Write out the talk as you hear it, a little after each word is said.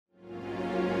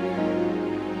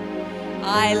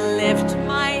I lift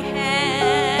my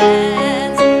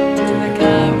hands to the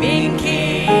coming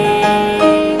King,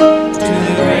 to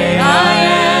the great I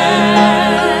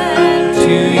am.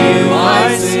 To you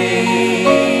I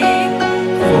sing,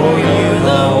 for you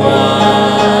the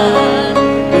one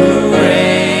who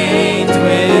reigns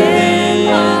within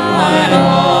my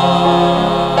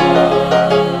heart.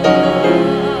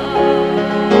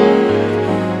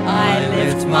 I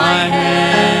lift my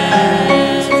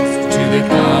hands to the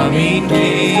coming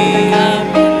King,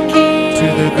 to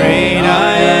the great I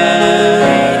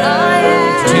am.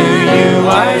 To you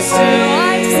I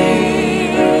sing,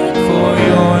 for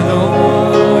you're the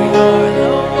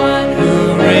one who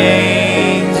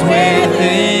reigns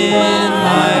within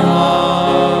my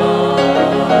heart.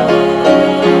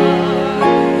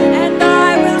 And I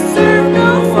will serve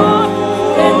no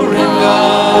foreign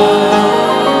God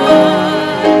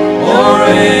or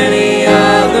any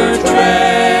other treasure.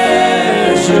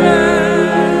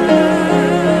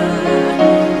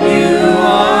 You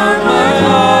are my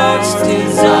heart's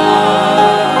desire,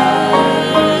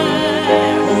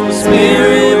 oh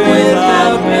Spirit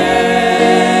without measure.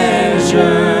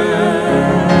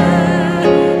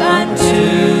 Unto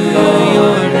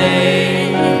your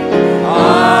name I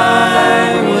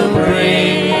will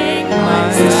bring my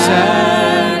sacrifice.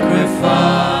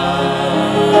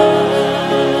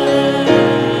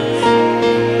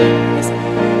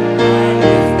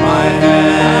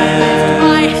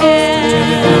 My hands to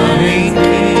the coming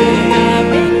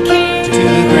King, to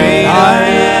the great I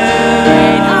am.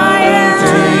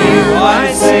 To you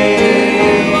I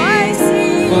sing,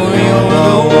 for you're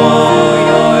the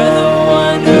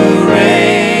one who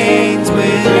reigns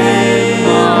within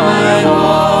my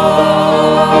heart.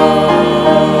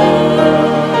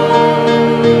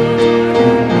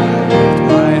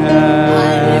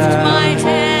 I lift my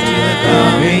hands to the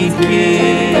coming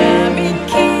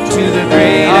King, to the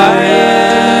great I am.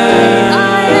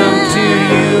 To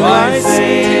you I sing,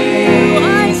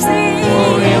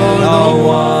 for you're the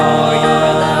one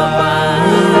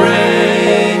who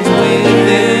reigns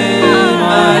within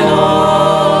my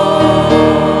heart.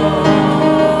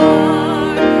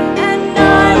 And I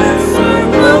will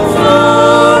serve no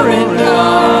foreign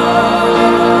God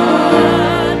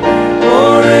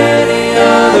or any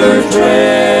other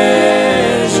treasure.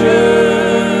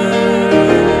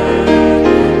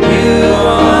 You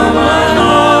are my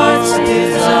heart's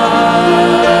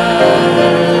desire,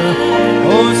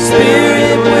 oh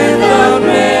Spirit without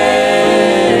measure.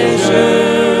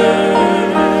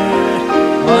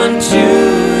 Unto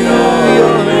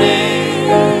your name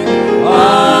I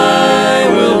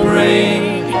will bring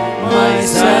my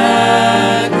sacrifice.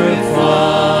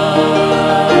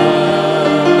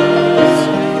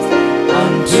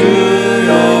 Unto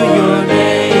your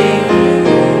name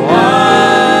I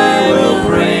will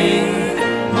bring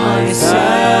my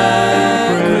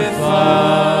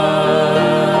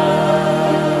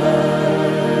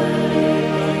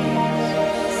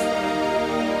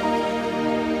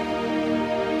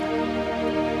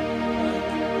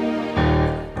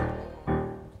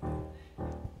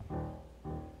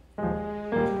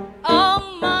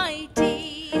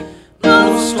Almighty,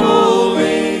 most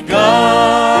holy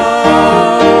God,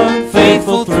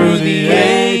 faithful through the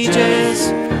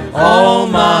ages,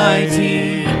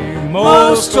 Almighty,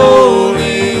 most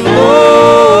holy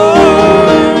Lord,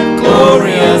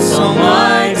 glorious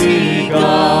Almighty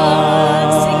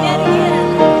God. Sing that again.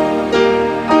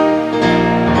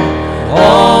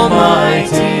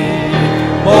 Almighty,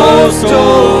 most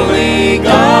holy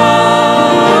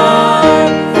God,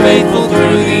 faithful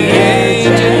through the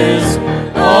ages,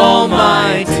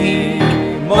 Almighty,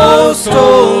 most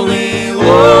holy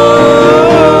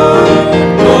Lord,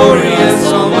 glorious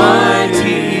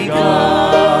Almighty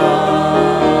God.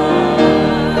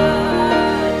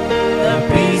 The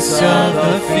beasts of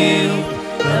the field,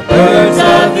 the birds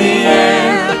of the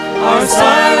air, are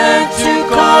silent to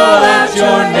call out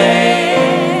your name.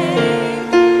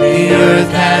 The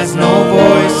earth has no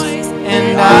voice,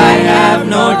 and I have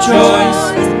no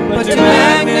choice but to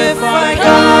magnify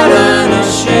God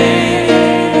unashamed.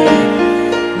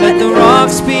 Let the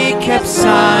rocks be kept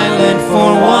silent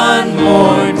for one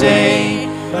more day.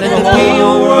 Let the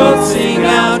whole world sing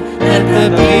out, let the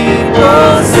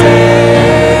people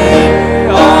say,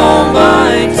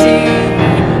 Almighty,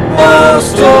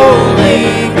 most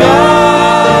holy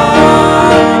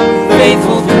God,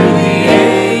 faithful through the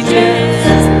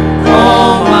ages,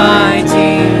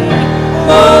 Almighty,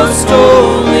 most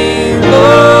holy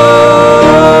Lord,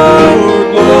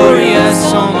 glorious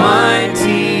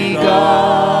Almighty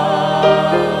God.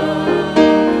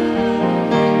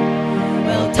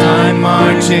 Well, time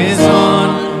marches on,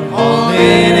 all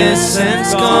in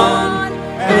innocence gone,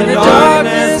 and the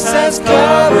darkness has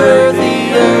covered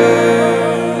the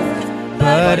earth.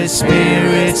 But His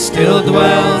Spirit still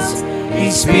dwells,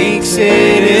 He speaks,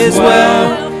 it is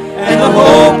well, and the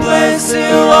hopeless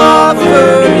He'll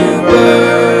offer new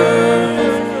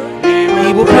birth.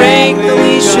 He will break the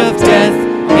leash of death,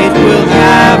 it will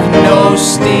have no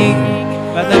sting.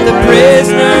 Let the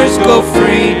prisoners go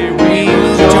free, we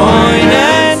will join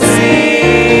and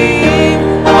sing.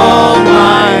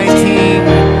 Almighty,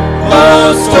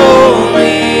 most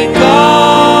holy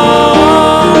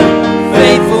God,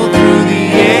 faithful through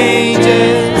the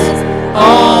ages.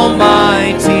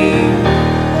 Almighty,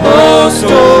 most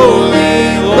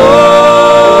holy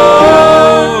Lord,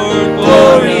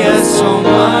 glorious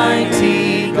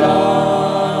Almighty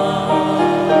God.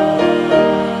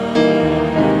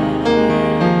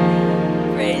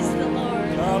 Praise the Lord.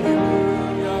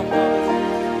 Hallelujah.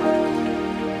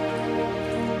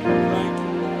 Thank you. Thank you.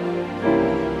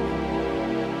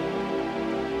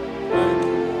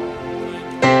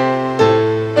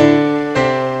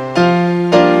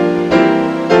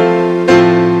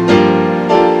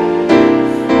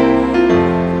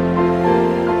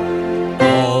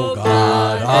 Oh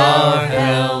God, our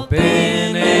help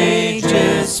in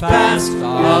ages past,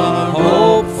 our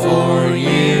hope for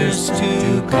years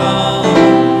to come,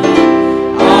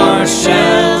 our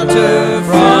shelter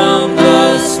from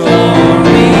the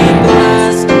stormy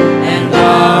blast, and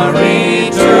our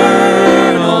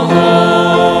eternal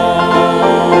home.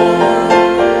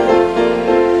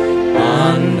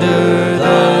 Under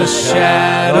the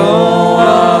shadow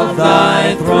of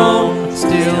Thy throne,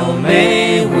 still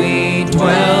may we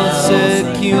dwell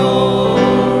secure.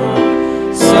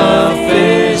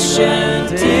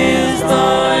 Sufficient is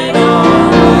Thine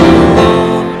arm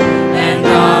alone, and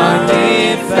our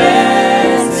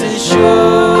defense is sure.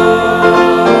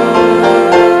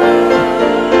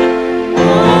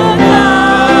 Oh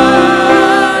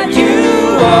God,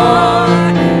 You are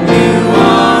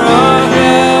our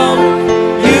help,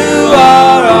 You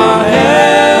are our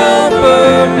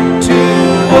helper to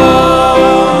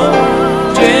all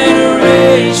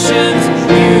generations.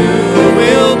 You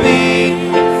will be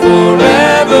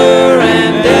forever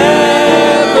and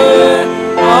ever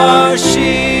our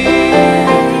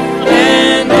shield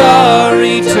and our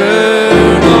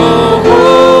eternal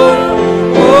hope.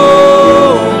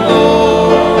 Oh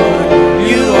Lord,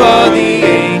 You are the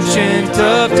Ancient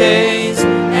of Days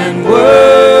and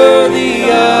worthy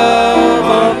of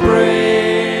our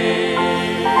praise.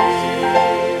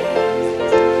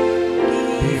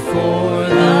 Before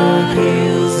the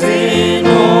hills in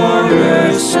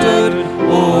order stood,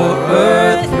 or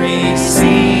earth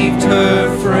received her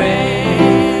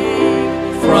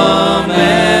frame, from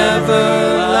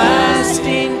everlasting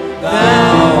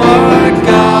Thou art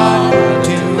God,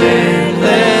 to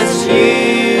endless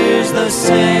years the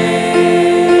same.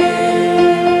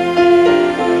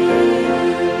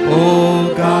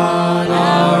 O God,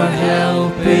 our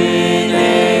help in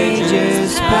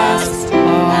ages past,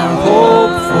 our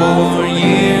hope for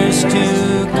years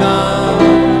to come,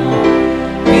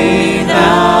 be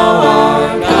Thou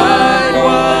our guide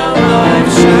while life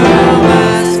shall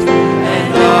last,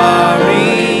 and our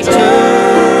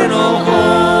eternal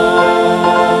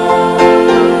home.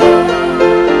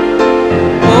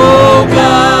 O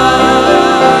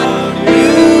God,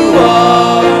 You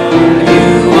are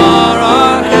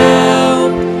our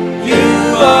help, You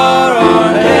are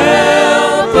our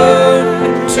helper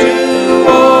to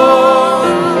all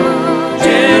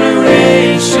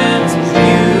generations.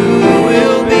 You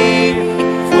will be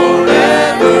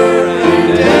forever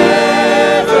and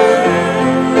ever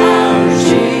our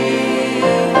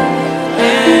shield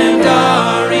and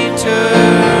our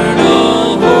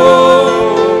eternal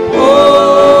hope. Oh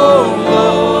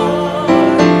Lord,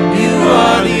 You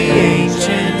are the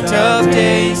Ancient of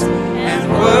Days and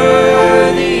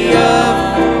worthy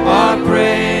of our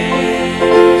praise.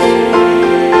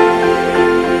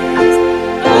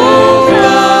 Oh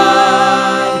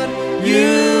God,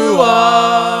 You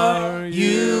are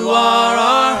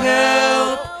our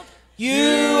help,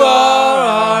 You are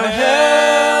our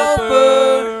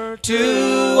helper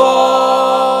to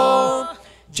all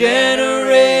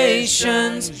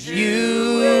generations.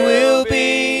 You will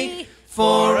be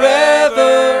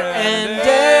forever and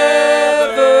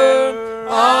ever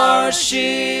our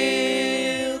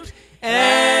shield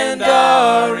and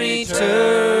our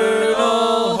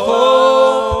eternal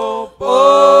hope.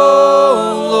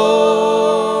 Oh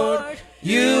Lord,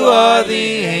 You are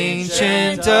the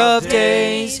Ancient of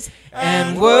Days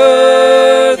and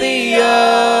worthy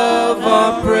of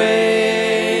our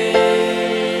praise.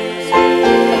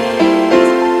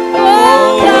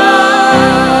 Oh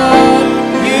God,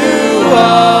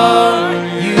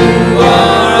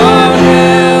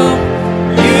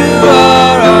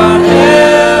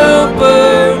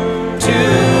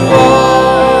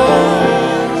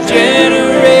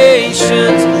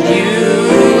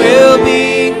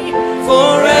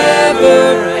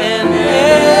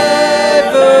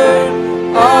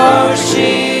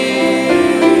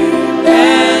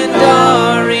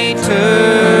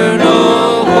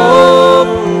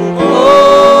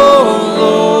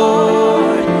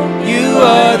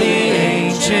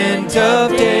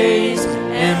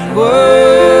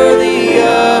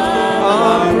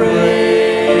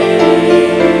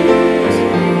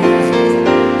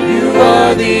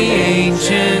 the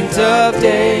Ancient of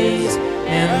Days,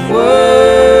 and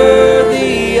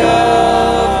worthy of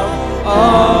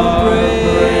all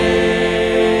praise.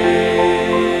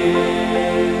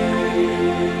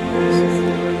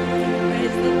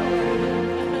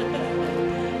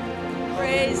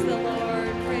 Praise the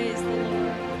Lord. Praise the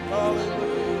Lord.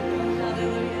 Hallelujah.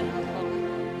 Hallelujah.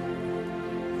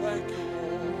 Thank you,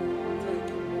 Lord. Thank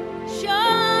you.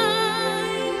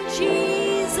 Shine,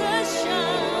 Jesus, shine.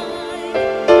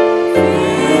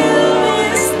 Fill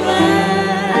this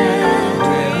land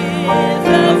with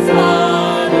the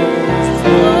Father's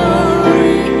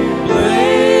glory.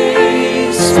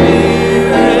 Blaze,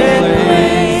 Spirit,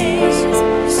 blaze,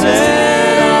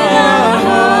 set our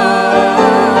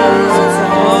hearts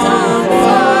on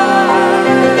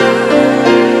fire.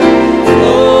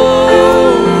 Flow,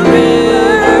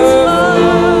 river, flow,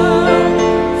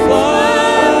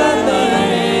 flood the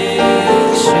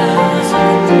nations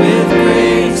with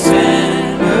grace and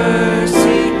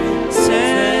mercy.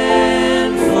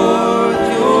 Send forth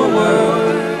your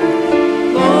word,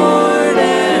 Lord,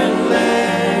 and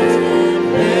let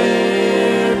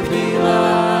there be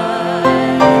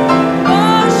light.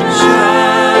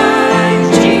 Shine,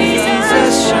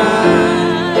 Jesus,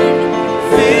 shine.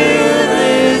 Fill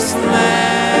this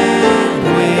land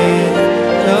with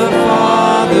the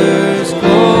Father's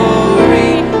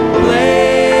glory.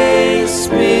 Blaze,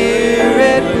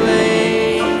 Spirit,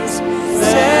 blaze.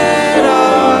 Set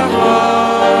our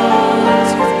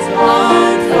hearts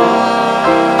on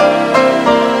fire.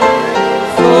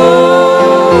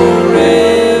 Flow,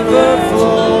 river,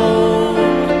 flow.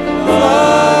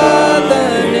 Flood the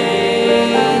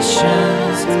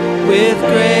nations with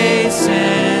grace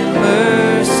and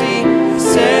mercy.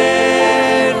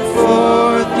 Send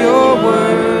forth your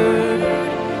word,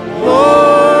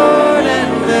 Lord,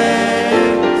 and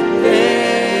let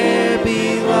there be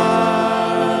light.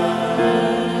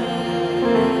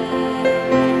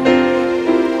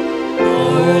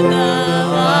 Lord, the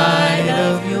light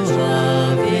of your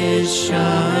love is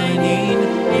shining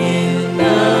in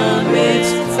the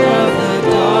midst of the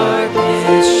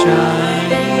darkness.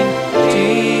 Shining,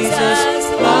 Jesus,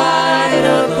 light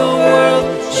of the world,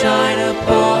 shine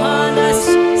upon us,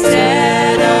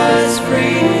 set us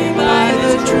free by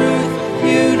the truth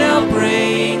you now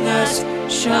bring us.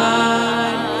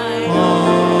 Shine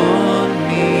on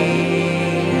me,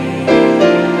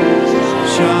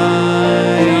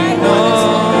 shine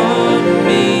on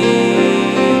me,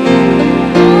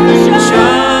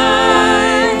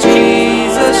 shine,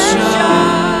 Jesus,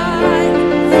 shine.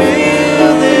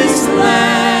 Fill this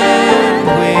land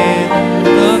with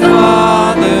the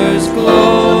Father's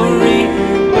glory.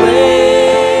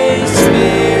 Blaze,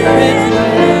 Spirit,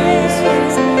 blaze.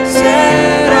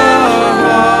 Set our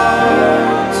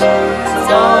hearts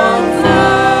on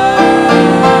fire.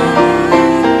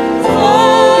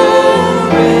 Flow,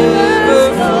 river,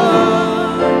 flow.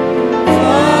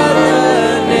 Flood the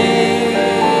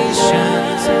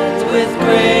nations with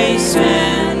grace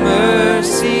and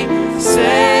mercy.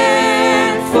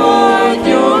 Send forth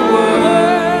your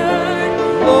word,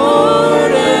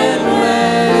 Lord, and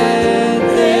let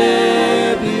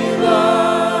there be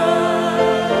light.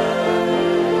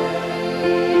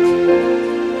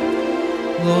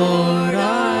 Lord,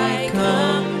 I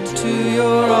come to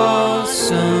your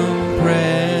awesome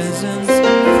presence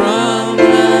from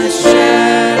the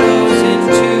shadows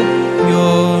into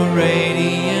your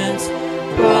radiance.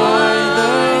 By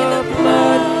the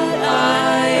blood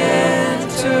I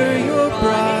enter your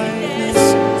brightness.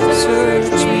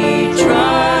 Search me,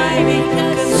 try me,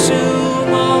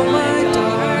 consume all my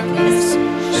darkness.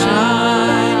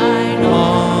 Shine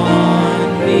on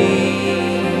me,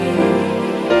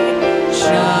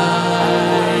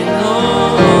 shine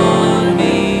on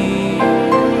me.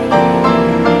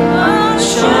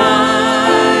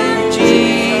 Shine,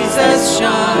 Jesus,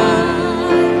 shine.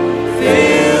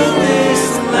 Fill this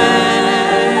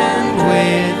land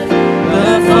with the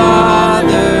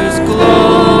Father's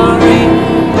glory.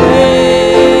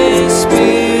 Blaze,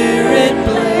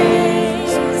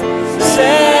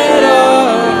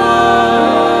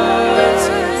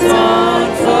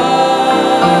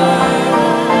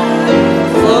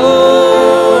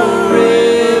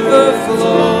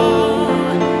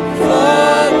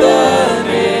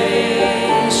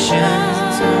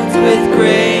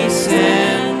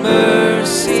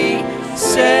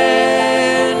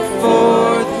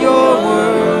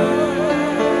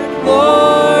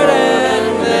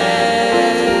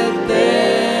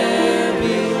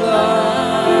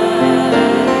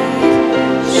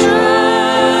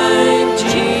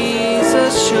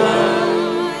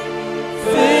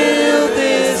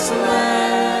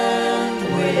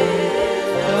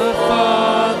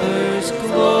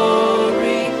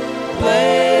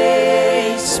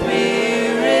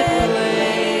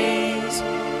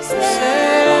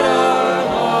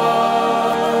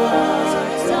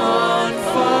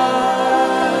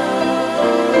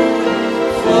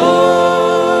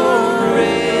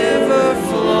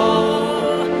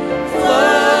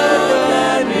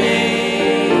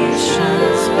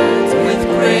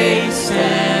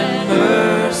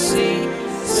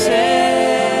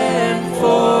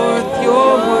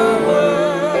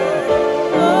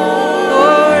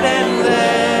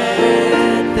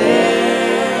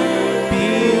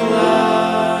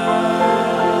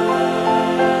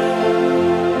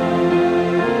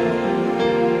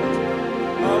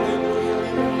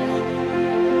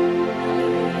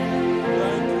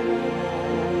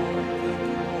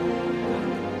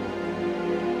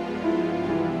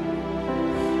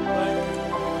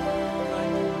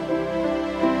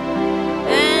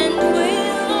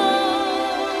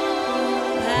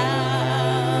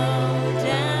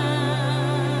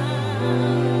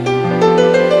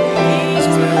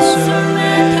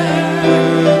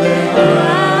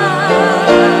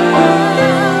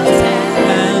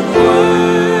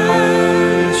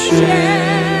 Jesus,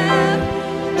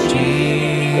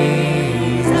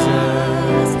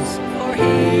 for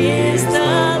He is the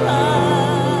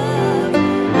love,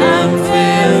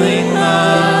 unfailing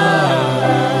love.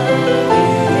 He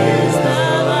is the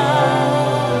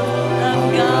love of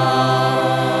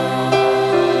God.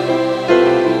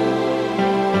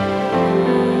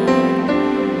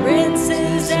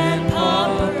 Princes and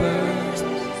paupers,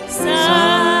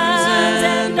 sons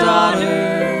and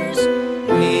daughters,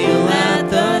 kneel at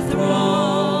the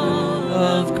throne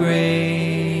of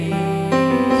grace.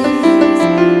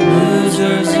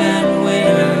 Losers and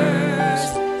winners,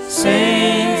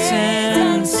 saints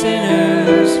and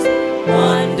sinners,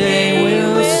 one day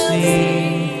we'll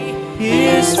see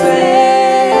His face,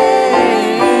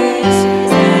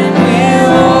 and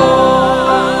we'll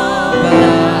all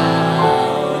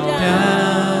bow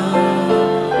down.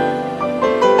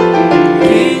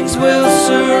 Kings will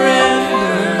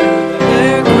surrender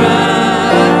their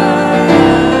crowns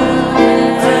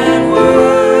and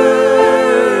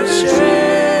worship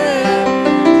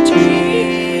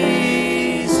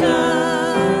Jesus,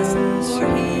 for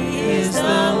He is the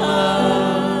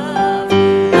love,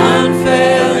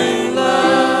 unfailing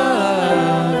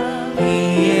love. He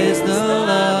is the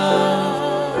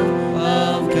love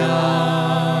of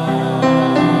God.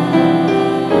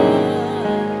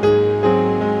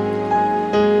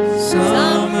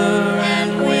 Summer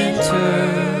and winter,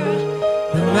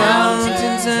 the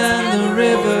mountains and the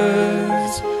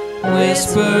rivers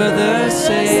whisper the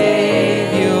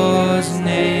Savior's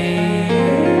name.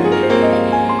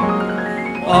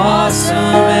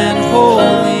 Awesome and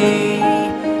holy,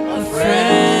 a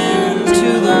friend to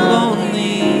the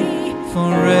lonely,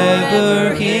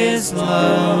 forever His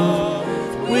love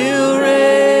will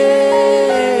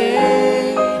reign,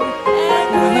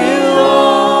 and we'll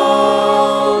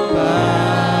all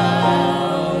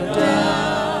bow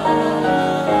down.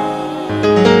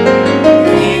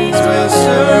 Kings will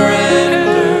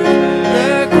surrender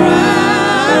their crowns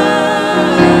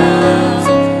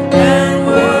and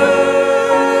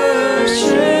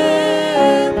worship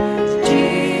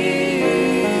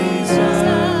Jesus,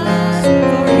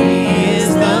 for He is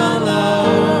the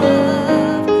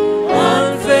love,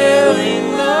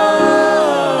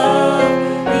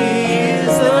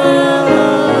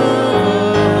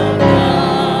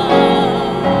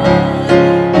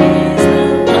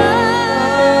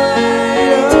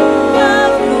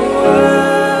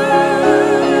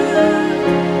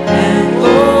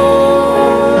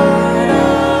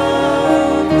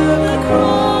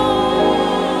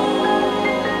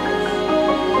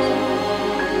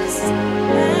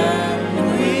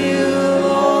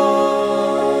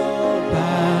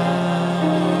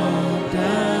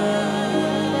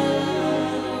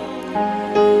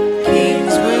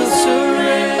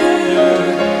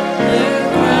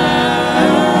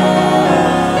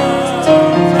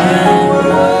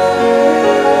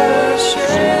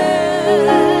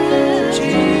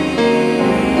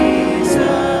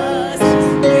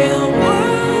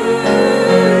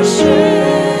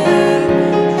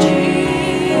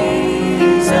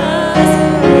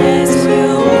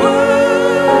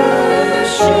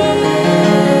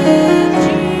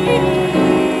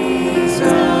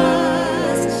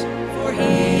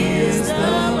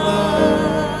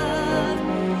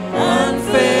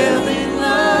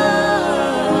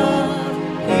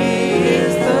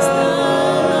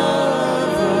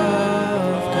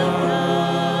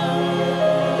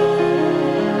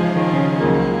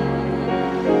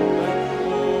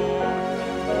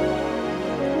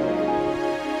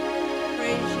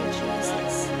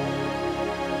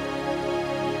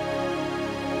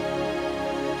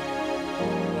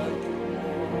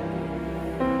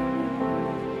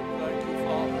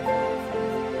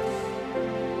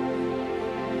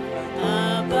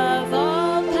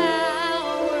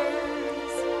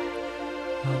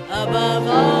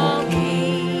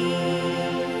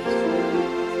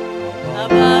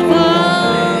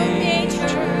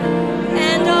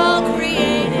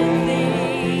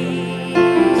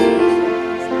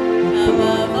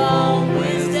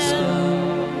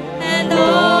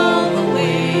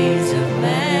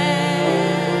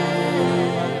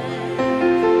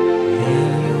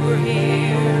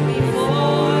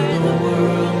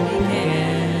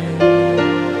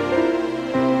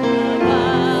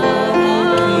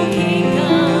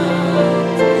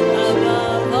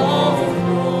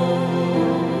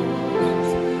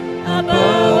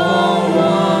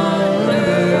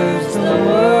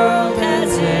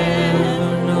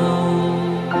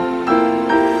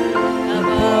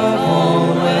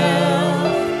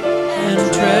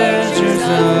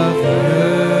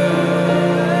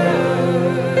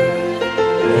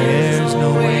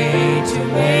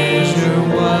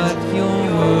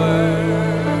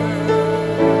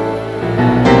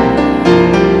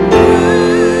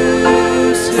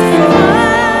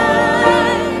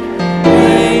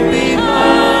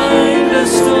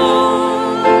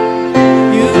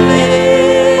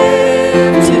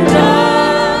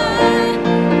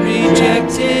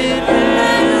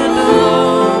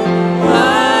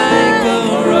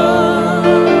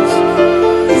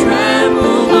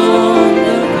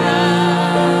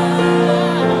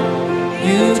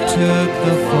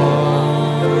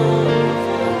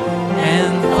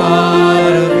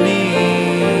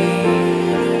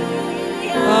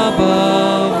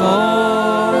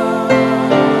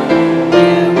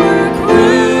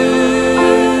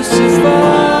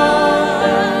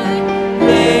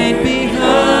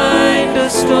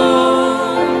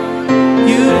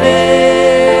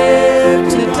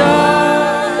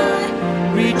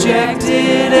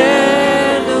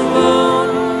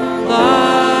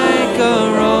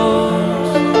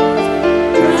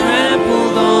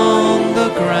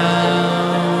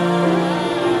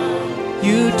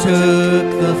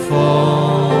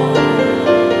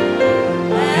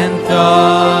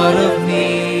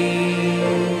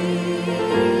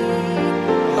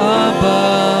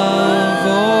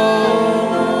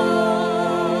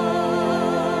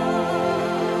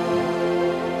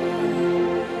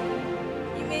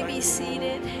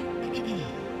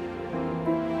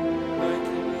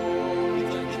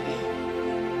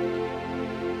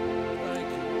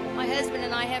 husband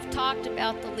and I have talked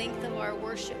about the length of our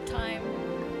worship time.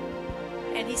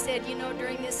 And he said, you know,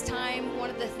 during this time, one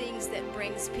of the things that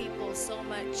brings people so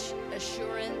much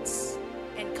assurance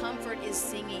and comfort is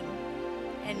singing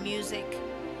and music.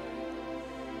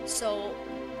 So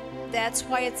that's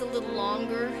why it's a little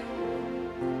longer.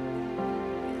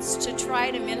 It's to try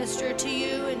to minister to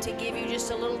you and to give you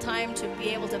just a little time to be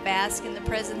able to bask in the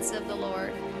presence of the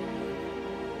Lord.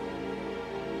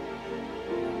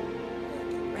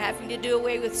 We're having to do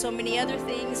away with so many other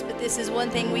things, but this is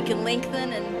one thing we can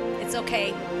lengthen, and it's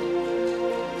okay.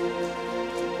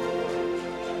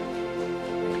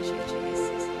 Praise you,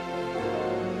 Jesus.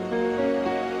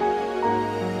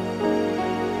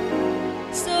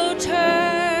 So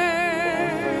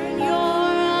turn your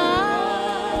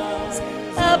eyes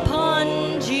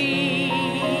upon Jesus.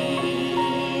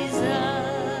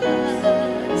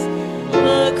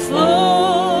 Look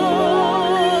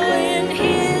full in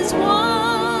his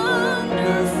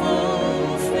wonderful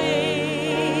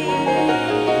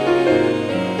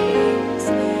face,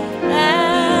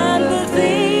 and the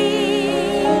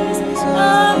things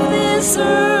of this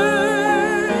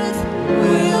earth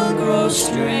will grow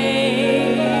strangely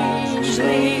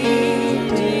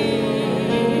dim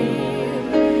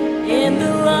in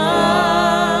the light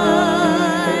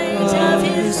of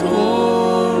his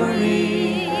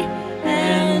glory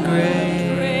and grace.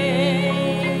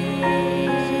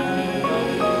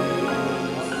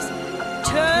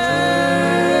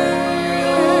 Turn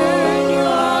your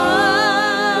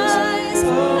eyes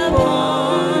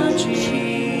upon Jesus.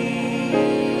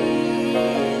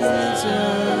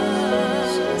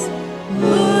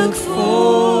 Look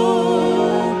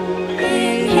full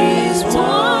in his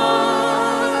wonderful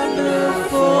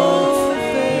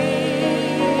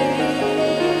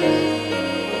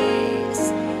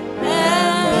face,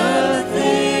 and the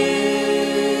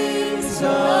things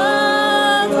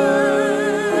of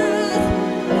earth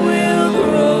will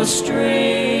grow strangely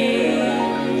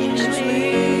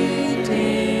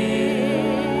dim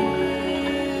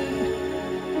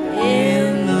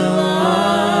in the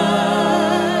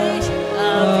light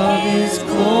of his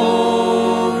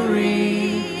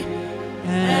glory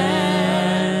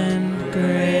and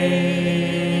grace.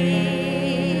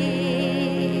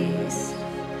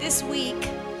 This week,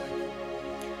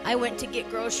 I went to get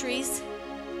groceries.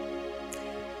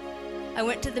 I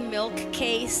went to the milk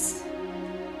case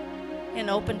and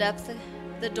opened up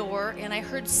the door, and I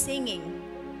heard singing.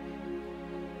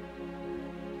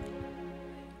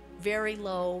 Very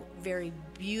low, very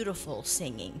beautiful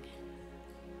singing.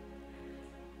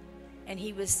 And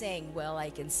he was saying, well, I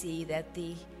can see that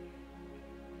the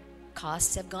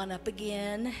costs have gone up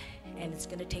again, and it's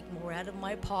going to take more out of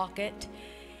my pocket.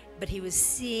 But he was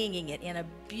singing it in a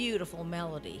beautiful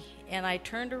melody. And I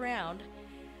turned around,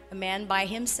 a man by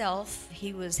himself.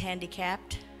 He was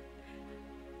handicapped,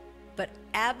 but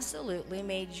absolutely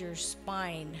made your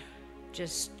spine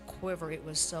just quiver. It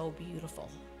was so beautiful.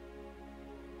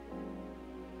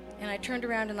 And I turned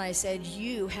around and I said,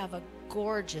 you have a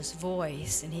gorgeous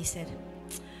voice. And he said,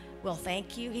 well,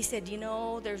 thank you. He said, you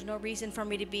know, there's no reason for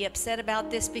me to be upset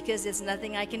about this because there's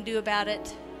nothing I can do about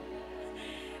it.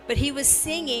 But he was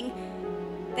singing.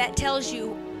 That tells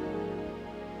you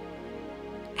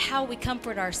how we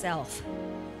comfort ourselves,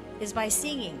 is by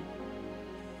singing.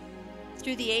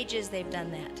 Through the ages, they've done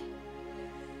that.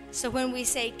 So when we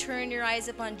say, turn your eyes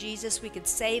upon Jesus, we could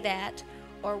say that,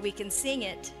 or we can sing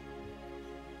it.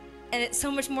 And it's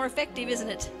so much more effective, isn't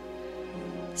it?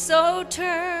 So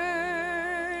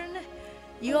turn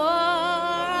your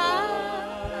eyes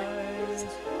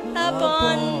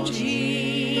upon Jesus.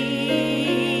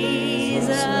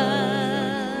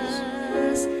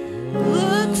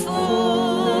 Look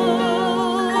full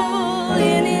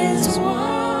in his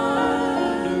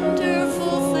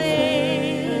wonderful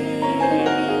face,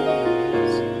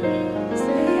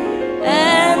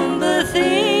 and the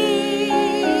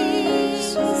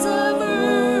things of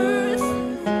earth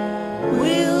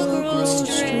will grow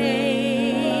strangely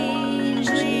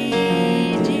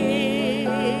dim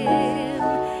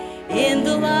in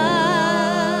the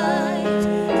light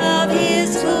of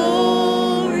his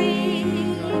glory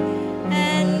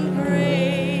and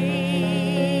grace.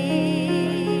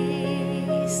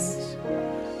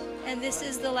 And this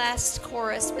is the last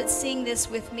chorus, but sing this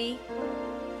with me,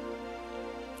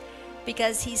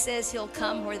 because he says he'll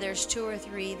come where there's two or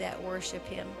three that worship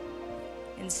him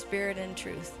in spirit and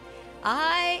truth.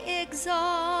 I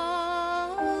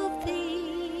exalt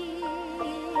thee,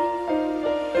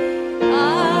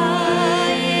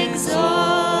 I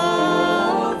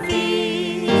exalt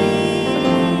thee,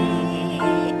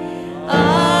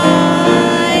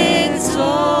 I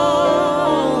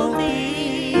exalt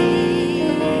thee,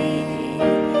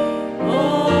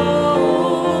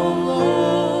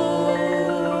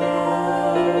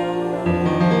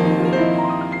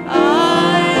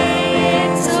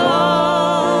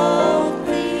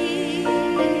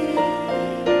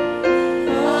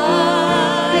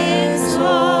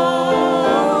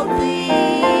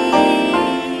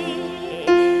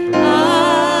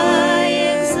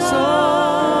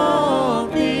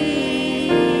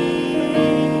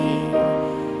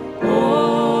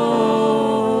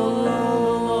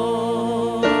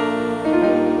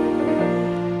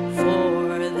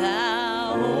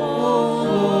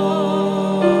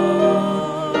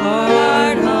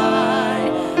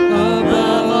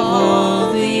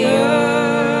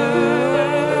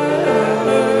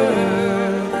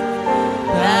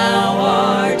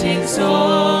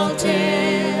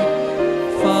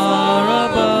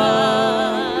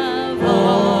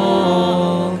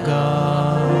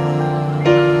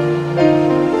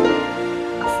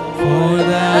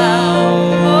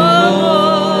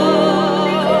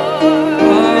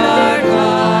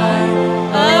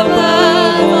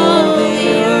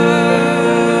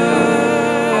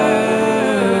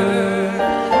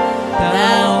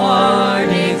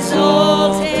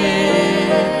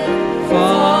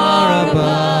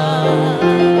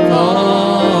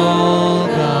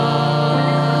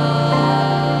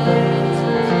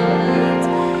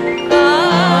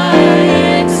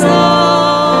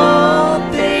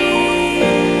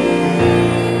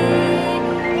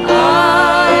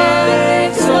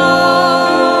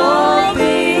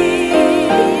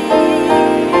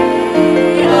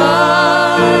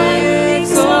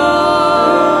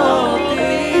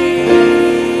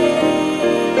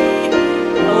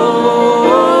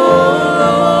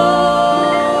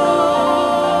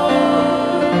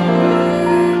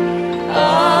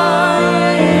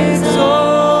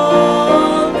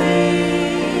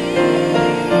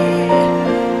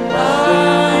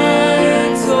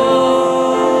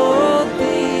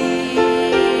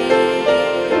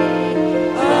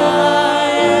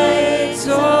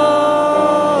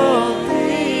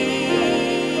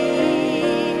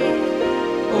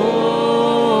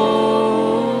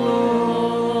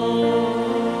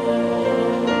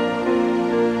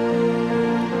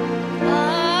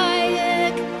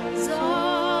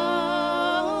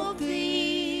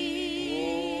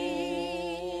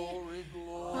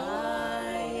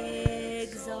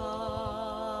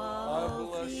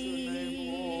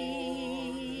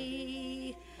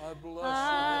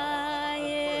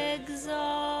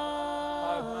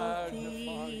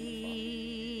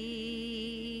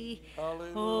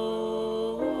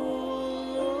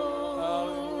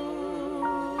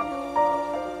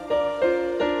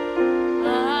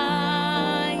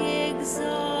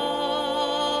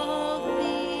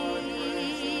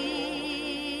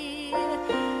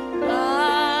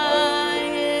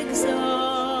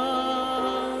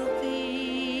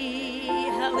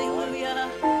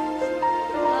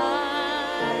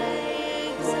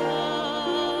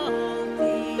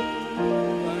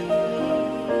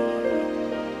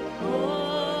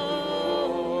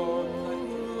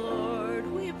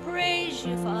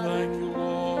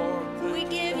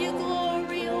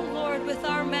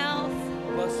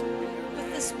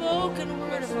 spoken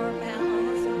word of our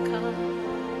mouth, oh God.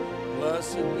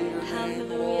 Blessed be your name,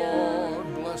 Hallelujah.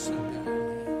 Lord. Blessed be your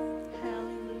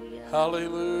name.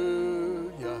 Hallelujah.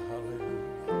 Hallelujah.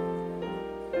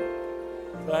 Hallelujah.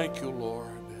 Thank you, Lord.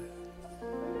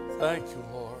 Thank you,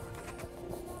 Lord.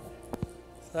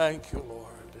 Thank you, Lord.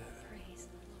 Praise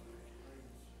the Lord.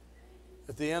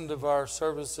 At the end of our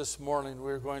service this morning,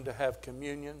 we're going to have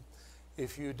communion.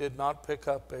 If you did not pick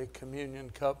up a communion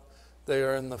cup, they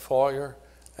are in the foyer,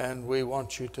 and we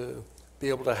want you to be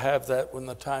able to have that when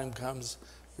the time comes.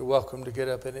 You're welcome to get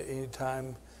up at any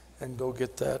time and go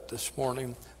get that this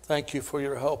morning. Thank you for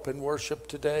your help in worship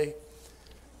today.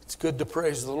 It's good to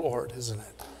praise the Lord, isn't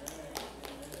it?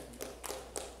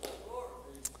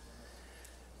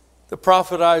 The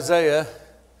prophet Isaiah,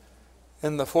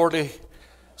 in the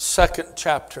 42nd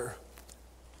chapter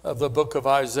of the book of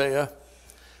Isaiah,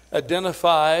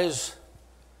 identifies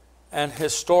an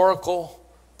historical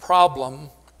problem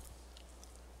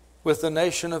with the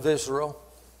nation of Israel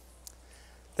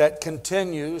that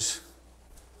continues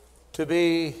to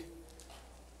be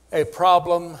a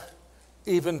problem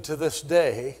even to this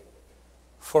day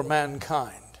for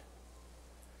mankind.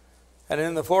 And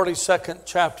in the 42nd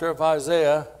chapter of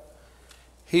Isaiah,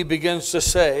 he begins to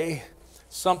say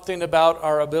something about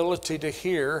our ability to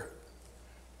hear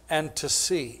and to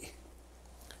see.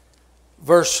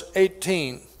 Verse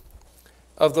 18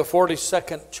 of the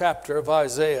 42nd chapter of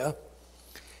Isaiah,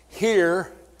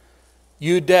 "Hear,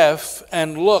 you deaf,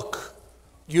 and look,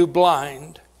 you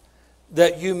blind,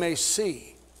 that you may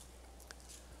see.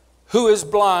 Who is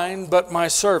blind but my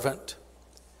servant,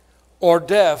 or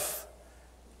deaf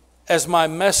as my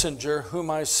messenger whom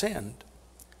I send?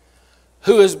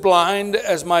 Who is blind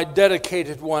as my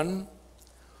dedicated one,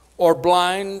 or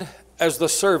blind as the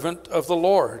servant of the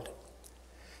Lord?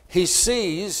 He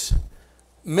sees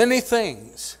many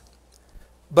things,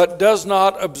 but does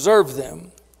not observe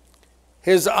them.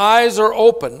 His eyes are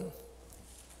open,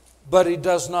 but he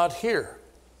does not hear."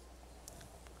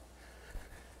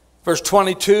 Verse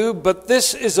 22, "But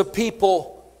this is a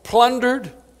people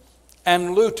plundered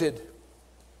and looted.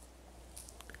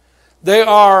 They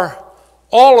are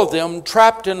all of them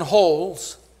trapped in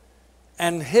holes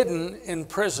and hidden in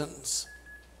prisons.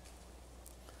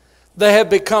 They have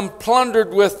become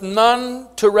plundered with none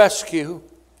to rescue,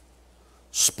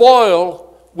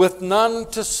 spoil with none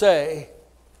to say,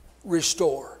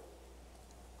 restore.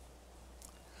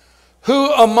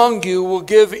 Who among you will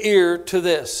give ear to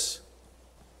this,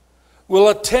 will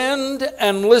attend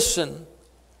and listen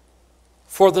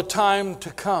for the time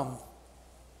to come?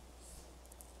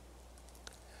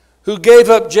 Who gave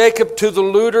up Jacob to the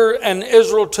looter and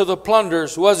Israel to the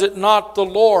plunderers? Was it not the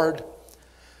Lord,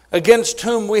 against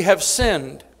whom we have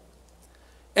sinned,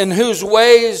 in whose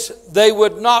ways they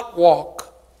would not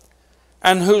walk,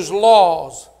 and whose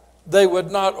laws they would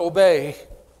not obey?"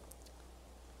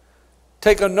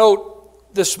 Take a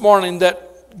note this morning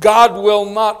that God will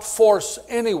not force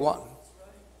anyone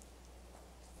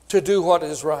to do what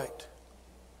is right.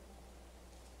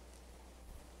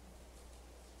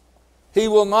 He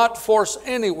will not force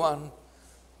anyone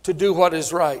to do what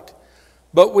is right.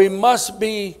 But we must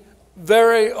be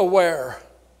very aware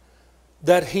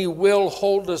that He will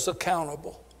hold us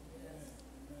accountable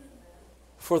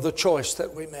for the choice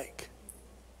that we make.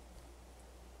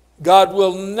 God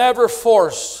will never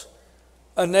force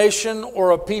a nation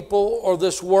or a people or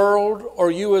this world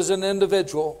or you as an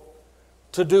individual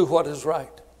to do what is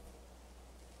right.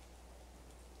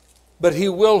 But He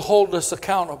will hold us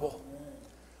accountable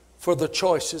for the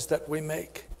choices that we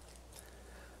make.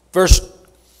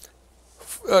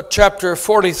 Chapter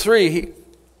 43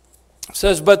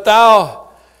 says, "But thou,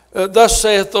 thus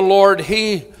saith the Lord,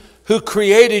 He who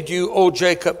created you, O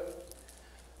Jacob,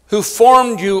 who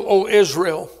formed you, O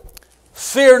Israel,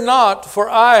 fear not, for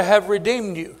I have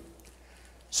redeemed you."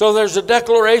 So there's a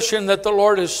declaration that the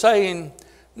Lord is saying,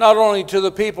 not only to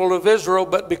the people of Israel,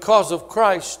 but because of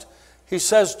Christ, He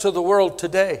says to the world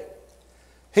today,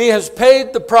 He has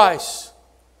paid the price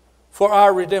for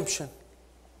our redemption.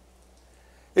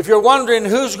 If you're wondering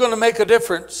who's going to make a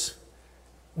difference,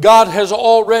 God has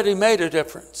already made a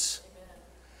difference.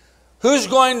 Who's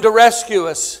going to rescue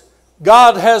us?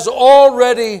 God has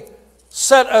already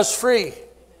set us free.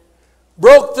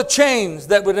 Broke the chains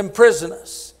that would imprison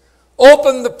us.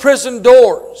 Opened the prison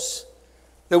doors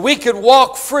that we could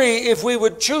walk free if we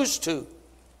would choose to.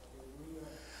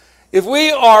 If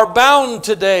we are bound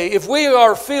today, if we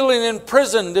are feeling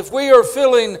imprisoned, if we are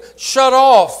feeling shut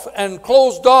off and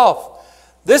closed off,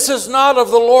 this is not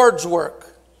of the Lord's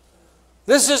work.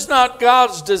 This is not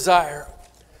God's desire.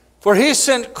 For He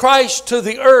sent Christ to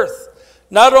the earth,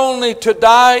 not only to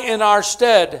die in our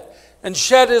stead, and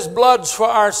shed his blood for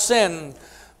our sin.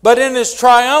 But in his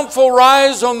triumphal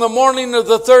rise on the morning of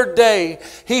the third day,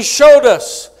 he showed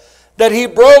us that he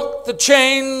broke the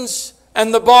chains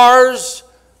and the bars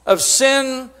of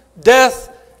sin,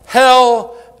 death,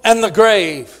 hell, and the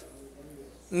grave.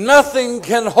 Nothing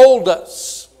can hold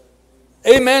us.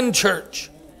 Amen, church.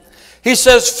 He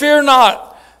says, fear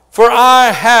not, for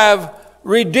I have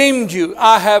redeemed you.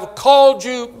 I have called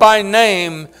you by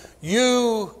name.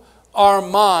 You are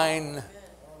mine.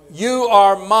 You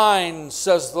are mine,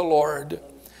 says the Lord.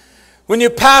 When you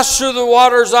pass through the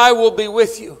waters, I will be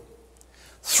with you.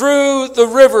 Through the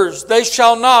rivers, they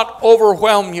shall not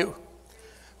overwhelm you.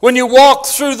 When you walk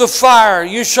through the fire,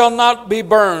 you shall not be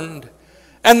burned,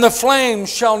 and the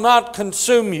flames shall not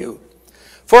consume you.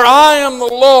 For I am the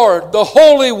Lord, the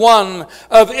Holy One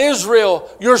of Israel,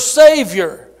 your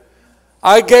Savior.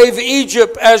 I gave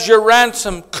Egypt as your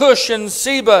ransom, Cush and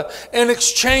Seba in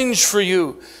exchange for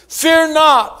you. Fear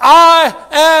not, I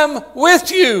am with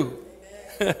you.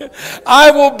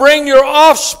 I will bring your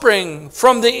offspring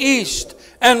from the east,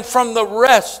 and from the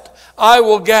rest I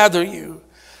will gather you.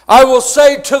 I will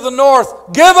say to the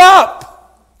north, give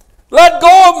up, let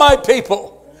go of my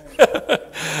people.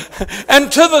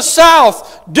 And to the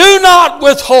south, do not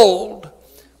withhold.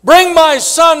 Bring my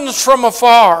sons from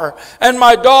afar, and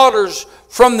my daughters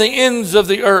from the ends of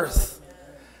the earth.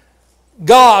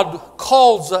 God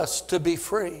calls us to be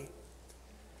free.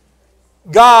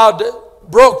 God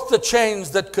broke the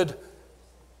chains that could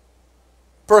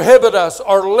prohibit us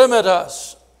or limit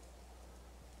us.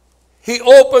 He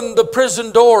opened the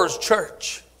prison doors,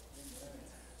 church.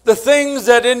 The things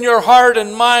that in your heart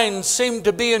and mind seem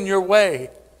to be in your way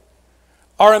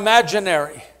are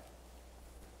imaginary.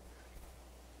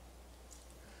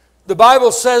 The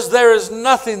Bible says there is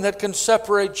nothing that can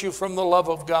separate you from the love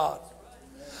of God.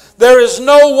 There is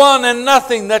no one and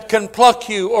nothing that can pluck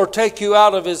you or take you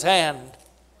out of His hand.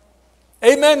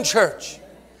 Amen, church.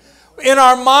 In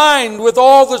our mind, with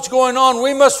all that's going on,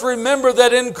 we must remember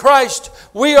that in Christ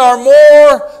we are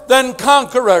more than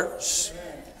conquerors.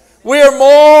 We are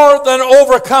more than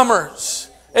overcomers.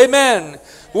 Amen.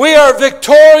 We are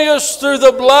victorious through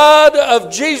the blood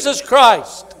of Jesus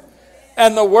Christ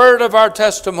and the word of our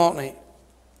testimony.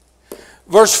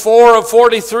 Verse 4 of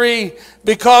 43,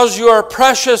 because you are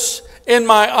precious in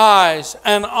my eyes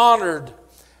and honored,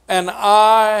 and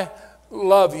I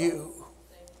love you.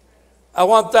 I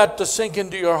want that to sink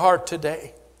into your heart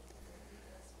today.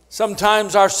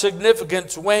 Sometimes our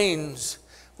significance wanes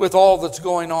with all that's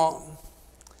going on.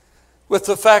 With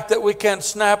the fact that we can't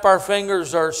snap our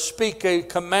fingers or speak a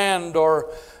command or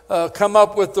come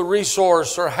up with the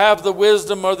resource or have the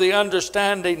wisdom or the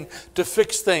understanding to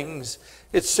fix things.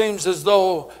 It seems as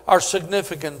though our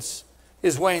significance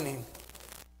is waning.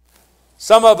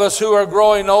 Some of us who are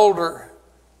growing older,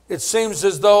 it seems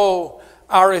as though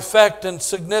our effect and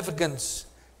significance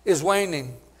is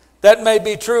waning. That may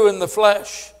be true in the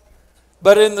flesh,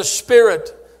 but in the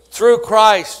spirit, through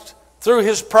Christ, through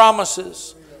His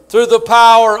promises, through the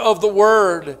power of the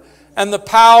Word and the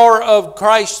power of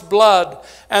Christ's blood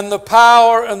and the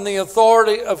power and the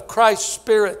authority of Christ's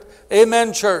Spirit.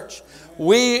 Amen, church.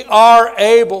 We are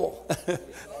able,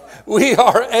 we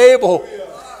are able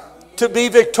to be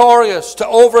victorious, to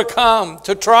overcome,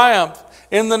 to triumph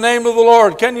in the name of the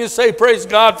Lord. Can you say praise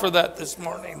God for that this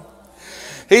morning?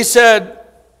 He said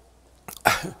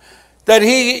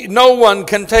that no one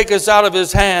can take us out of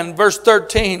His hand. Verse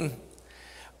 13.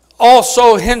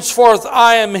 Also, henceforth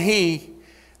I am He.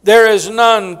 There is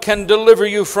none can deliver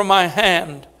you from my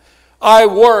hand. I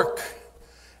work,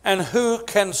 and who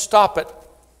can stop it?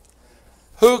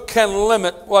 Who can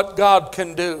limit what God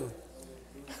can do?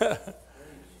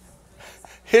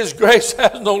 His grace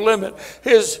has no limit.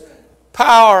 His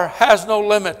power has no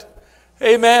limit.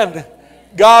 Amen.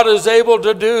 God is able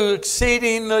to do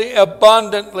exceedingly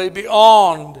abundantly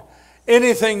beyond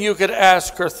anything you could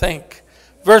ask or think.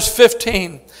 Verse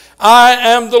 15. I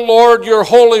am the Lord, your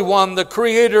Holy One, the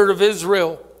Creator of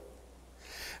Israel.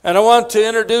 And I want to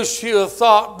introduce to you a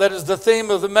thought that is the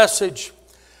theme of the message,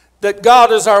 that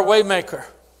God is our Waymaker.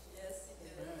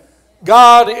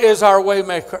 God is our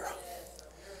Waymaker.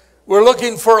 We're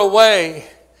looking for a way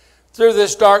through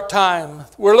this dark time.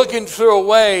 We're looking for a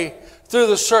way through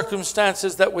the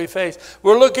circumstances that we face.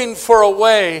 We're looking for a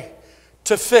way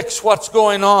to fix what's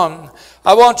going on.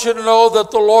 I want you to know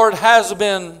that the Lord has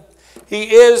been,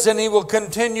 He is, and He will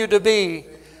continue to be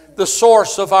the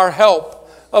source of our help,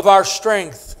 of our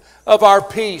strength, of our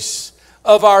peace,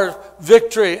 of our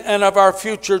victory, and of our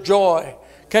future joy.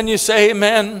 Can you say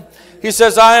amen? He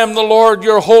says, I am the Lord,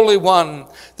 your Holy One,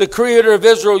 the Creator of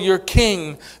Israel, your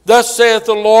King. Thus saith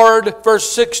the Lord,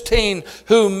 verse 16,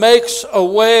 who makes a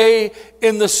way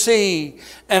in the sea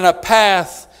and a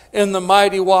path in the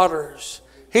mighty waters.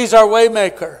 He's our way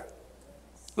maker.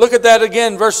 Look at that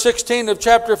again, verse 16 of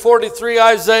chapter 43,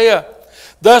 Isaiah.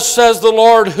 Thus says the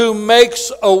Lord, who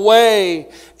makes a way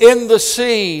in the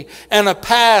sea and a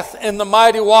path in the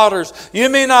mighty waters. You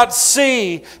may not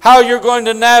see how you're going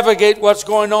to navigate what's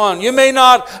going on. You may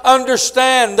not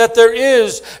understand that there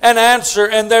is an answer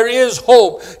and there is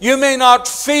hope. You may not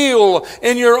feel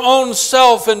in your own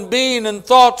self and being and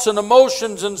thoughts and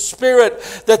emotions and spirit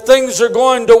that things are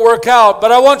going to work out.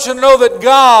 But I want you to know that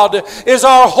God is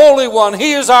our Holy One.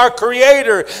 He is our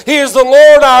Creator. He is the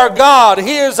Lord our God.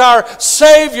 He is our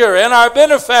Savior and our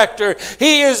benefactor.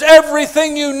 He is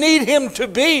everything you need Him to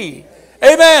be.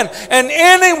 Amen. And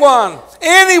anyone,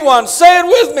 say it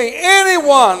with me,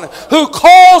 anyone who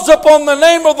calls upon the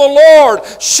name of the Lord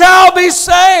shall be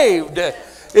saved.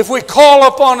 If we call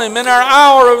upon Him in our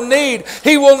hour of need,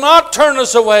 He will not turn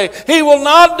us away. He will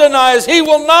not deny us. He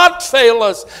will not fail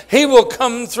us. He will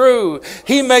come through.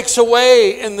 He makes a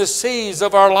way in the seas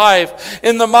of our life,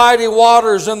 in the mighty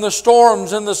waters, in the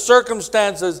storms, in the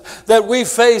circumstances that we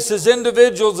face as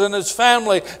individuals and as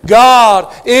family.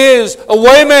 God is a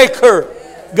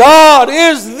waymaker. God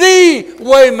is the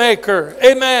waymaker.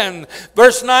 Amen.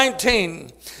 Verse 19.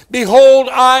 Behold,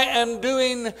 I am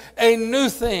doing a new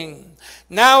thing.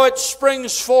 Now it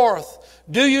springs forth.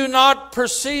 Do you not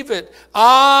perceive it?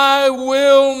 I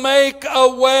will make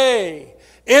a way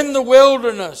in the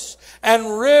wilderness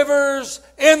and rivers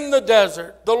in the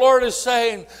desert. The Lord is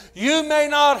saying, you may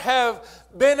not have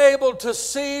been able to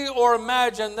see or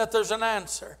imagine that there's an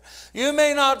answer. You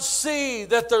may not see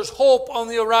that there's hope on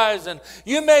the horizon.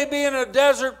 You may be in a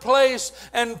desert place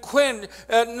and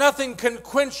nothing can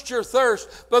quench your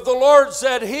thirst. But the Lord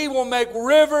said He will make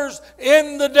rivers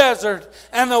in the desert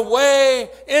and a way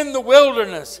in the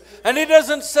wilderness. And He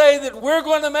doesn't say that we're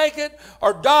going to make it,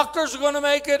 or doctors are going to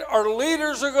make it, or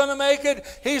leaders are going to make it.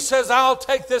 He says, I'll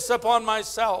take this upon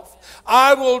myself.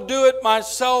 I will do it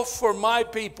myself for my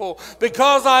people,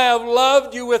 because I have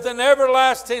loved you with an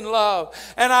everlasting love,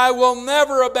 and I will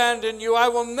never abandon you. I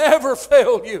will never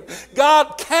fail you.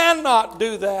 God cannot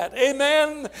do that.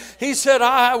 Amen. He said,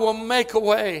 I will make a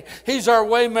way. He's our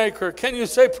way maker. Can you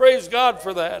say praise God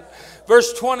for that?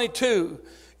 Verse 22,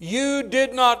 you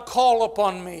did not call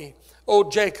upon me, O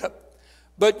Jacob,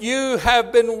 but you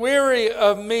have been weary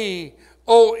of me,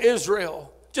 O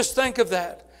Israel. Just think of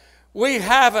that. We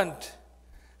haven't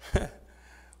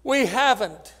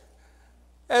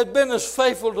been as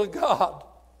faithful to God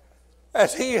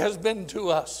as He has been to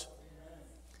us.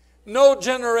 No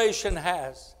generation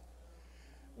has.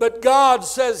 But God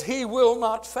says He will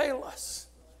not fail us.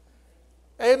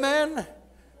 Amen.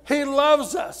 He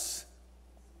loves us.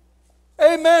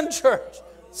 Amen, church.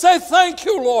 Say thank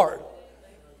you, Lord,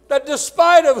 that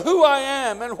despite of who I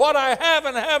am and what I have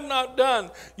and have not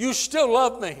done, you still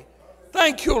love me.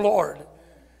 Thank you, Lord.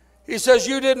 He says,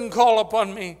 you didn't call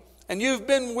upon me, and you've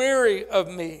been weary of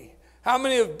me. How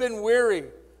many have been weary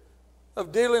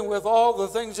of dealing with all the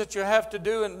things that you have to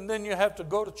do, and then you have to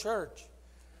go to church?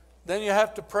 Then you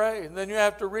have to pray, and then you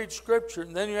have to read Scripture,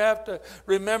 and then you have to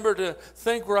remember to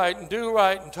think right and do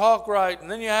right and talk right, and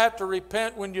then you have to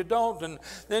repent when you don't, and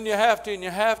then you have to, and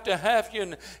you have to,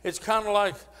 and it's kind of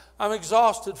like, I'm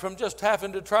exhausted from just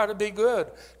having to try to be good,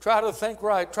 try to think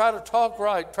right, try to talk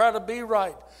right, try to be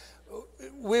right.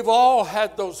 We've all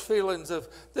had those feelings of,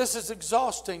 this is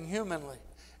exhausting humanly.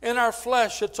 In our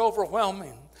flesh, it's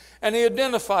overwhelming. And He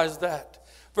identifies that.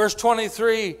 Verse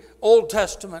 23, Old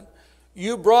Testament.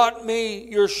 You brought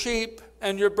me your sheep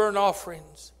and your burnt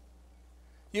offerings.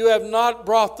 You have not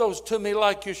brought those to me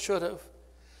like you should have.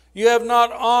 You have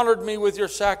not honored me with your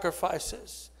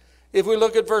sacrifices. If we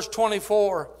look at verse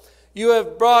 24, you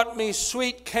have brought me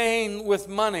sweet cane with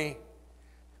money,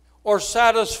 or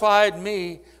satisfied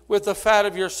me with the fat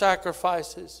of your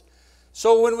sacrifices.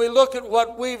 So when we look at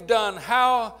what we've done,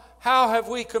 how have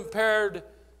we compared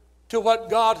to what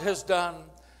God has done?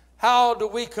 How do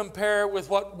we compare with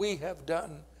what we have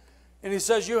done? And He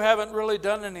says, you haven't really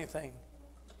done anything.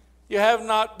 You have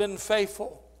not been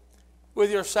faithful with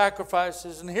your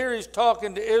sacrifices. And here He's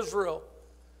talking to Israel.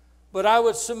 But I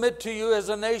would submit to you as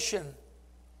a nation,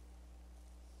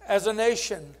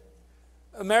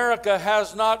 America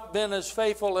has not been as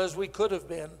faithful as we could have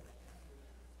been.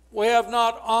 We have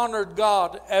not honored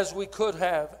God as we could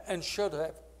have and should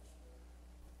have.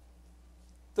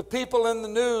 The people in the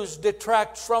news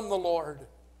detract from the Lord.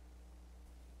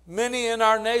 Many in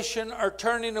our nation are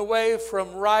turning away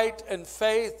from right and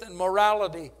faith and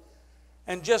morality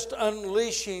and just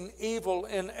unleashing evil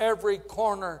in every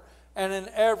corner and in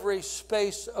every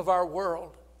space of our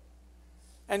world.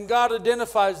 And God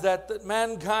identifies that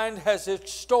mankind has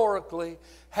historically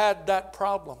had that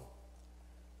problem.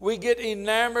 We get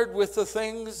enamored with the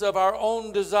things of our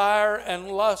own desire and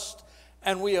lust,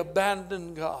 and we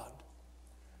abandon God.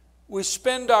 We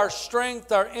spend our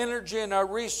strength, our energy, and our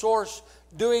resource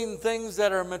doing things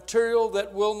that are material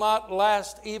that will not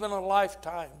last even a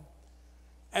lifetime.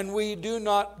 And we do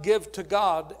not give to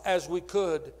God as we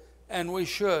could and we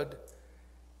should.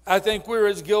 I think we're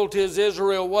as guilty as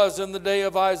Israel was in the day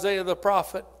of Isaiah the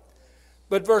prophet.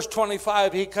 But verse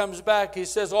 25, he comes back. He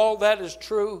says, all that is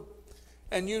true.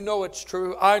 And you know it's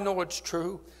true. I know it's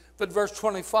true. But verse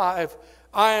 25,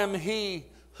 I am he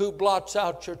who blots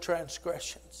out your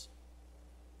transgressions.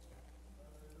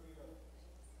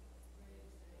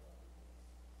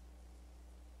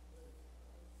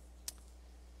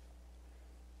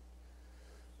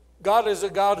 God is a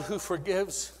God who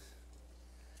forgives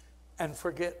and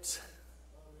forgets.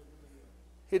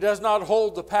 He does not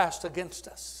hold the past against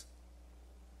us.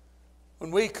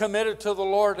 When we commit it to the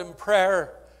Lord in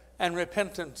prayer and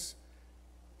repentance,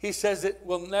 He says it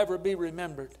will never be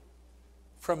remembered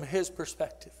from His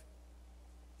perspective.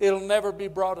 It'll never be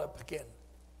brought up again.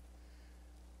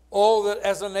 Oh, that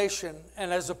as a nation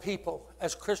and as a people,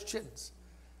 as Christians,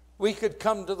 we could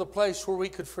come to the place where we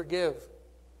could forgive.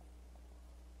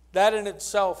 That in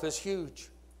itself is huge.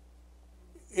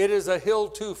 It is a hill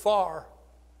too far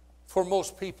for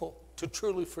most people to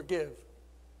truly forgive.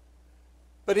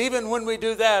 But even when we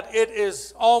do that, it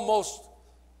is almost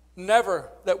never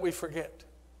that we forget.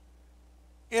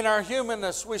 In our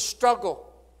humanness, we struggle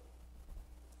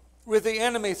with the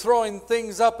enemy throwing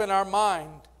things up in our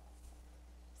mind.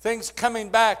 Things coming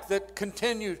back that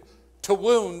continue to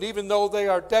wound even though they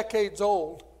are decades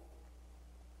old.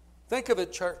 Think of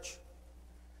it, church.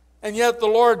 And yet the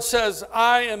Lord says,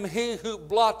 I am He who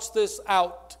blots this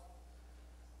out.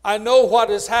 I know what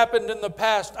has happened in the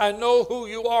past. I know who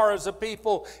you are as a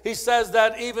people. He says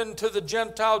that even to the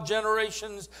Gentile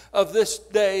generations of this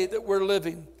day that we're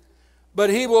living. But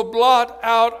He will blot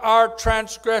out our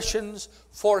transgressions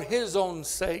for His own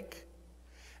sake.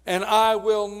 And I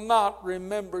will not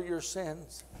remember your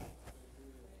sins.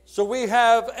 So we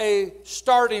have a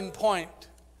starting point.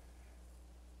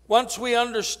 Once we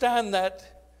understand that,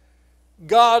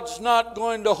 God's not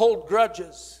going to hold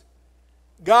grudges.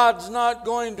 God's not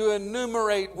going to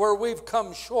enumerate where we've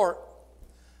come short.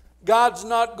 God's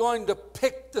not going to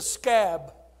pick the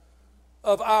scab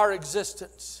of our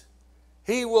existence.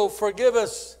 He will forgive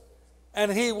us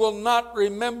and He will not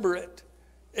remember it.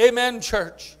 Amen,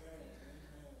 church.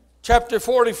 Chapter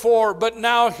 44, but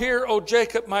now hear, O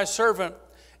Jacob, my servant,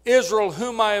 Israel,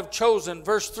 whom I have chosen.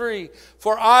 Verse 3,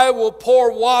 for I will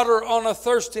pour water on a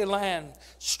thirsty land,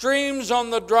 streams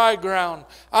on the dry ground.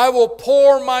 I will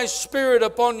pour my spirit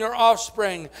upon your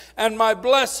offspring and my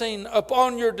blessing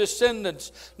upon your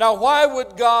descendants. Now, why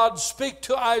would God speak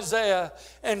to Isaiah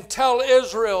and tell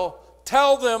Israel,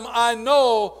 tell them, I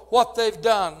know what they've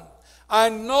done. I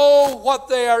know what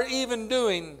they are even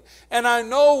doing. And I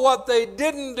know what they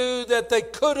didn't do that they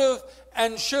could have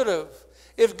and should have.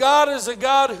 If God is a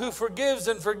God who forgives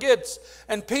and forgets,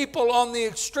 and people on the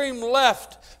extreme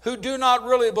left who do not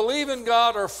really believe in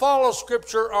God or follow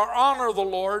Scripture or honor the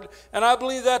Lord, and I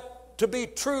believe that to be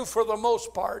true for the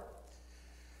most part,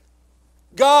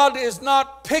 God is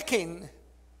not picking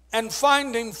and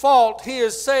finding fault. He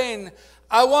is saying,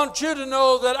 I want you to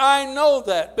know that I know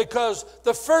that, because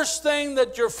the first thing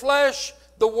that your flesh,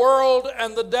 the world,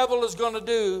 and the devil is going to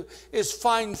do is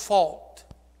find fault.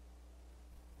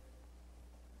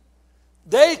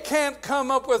 They can't come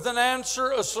up with an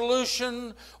answer, a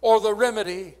solution, or the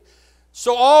remedy.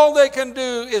 So all they can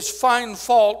do is find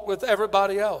fault with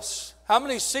everybody else. How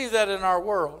many see that in our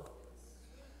world?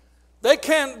 They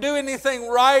can't do anything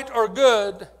right or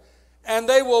good, and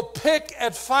they will pick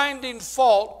at finding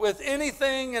fault with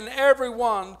anything and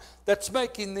everyone that's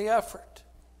making the effort.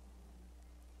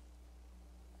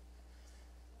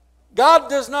 God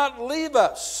does not leave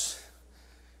us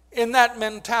in that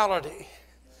mentality.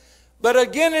 But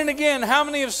again and again, how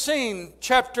many have seen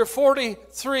chapter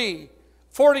 43,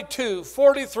 42,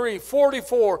 43,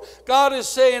 44? God is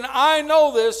saying, I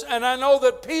know this, and I know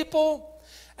that people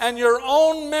and your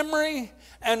own memory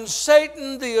and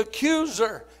Satan, the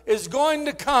accuser, is going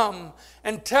to come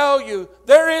and tell you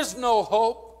there is no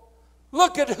hope.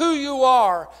 Look at who you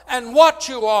are and what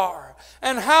you are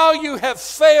and how you have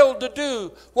failed to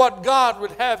do what God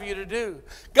would have you to do.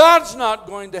 God's not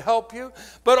going to help you.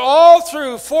 But all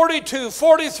through 42,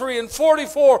 43, and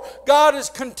 44, God is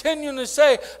continuing to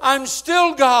say, I'm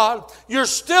still God. You're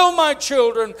still my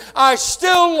children. I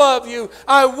still love you.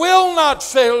 I will not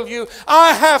fail you.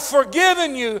 I have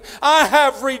forgiven you. I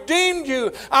have redeemed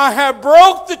you. I have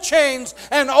broke the chains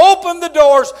and opened the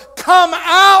doors. Come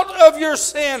out of your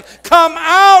sin. Come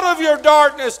out of your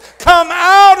darkness. Come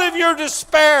out of your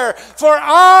despair. For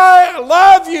I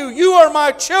love you. You are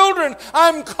my children.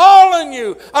 I'm calling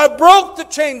you. I broke the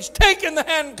chains, taken the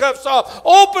handcuffs off,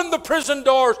 opened the prison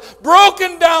doors,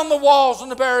 broken down the walls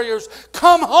and the barriers.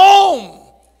 Come home.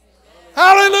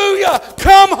 Hallelujah.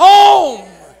 Come home.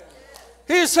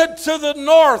 He said to the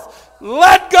north,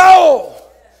 let go.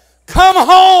 Come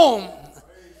home.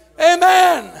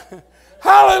 Amen.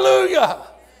 Hallelujah.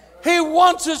 He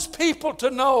wants his people to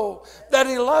know that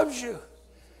he loves you.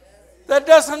 That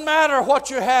doesn't matter what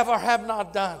you have or have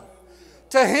not done.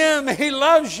 To him, he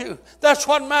loves you. That's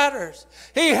what matters.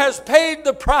 He has paid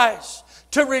the price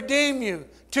to redeem you,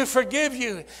 to forgive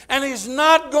you. And he's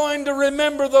not going to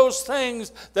remember those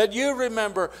things that you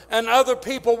remember and other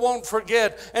people won't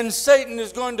forget. And Satan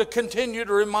is going to continue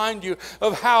to remind you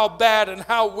of how bad and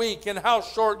how weak and how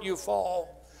short you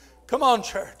fall. Come on,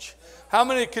 church. How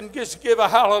many can just give a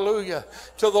hallelujah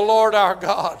to the Lord our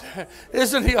God?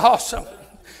 Isn't he awesome?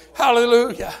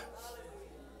 Hallelujah.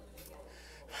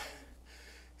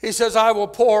 He says, I will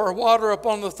pour water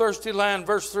upon the thirsty land,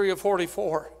 verse 3 of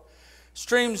 44.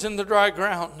 Streams in the dry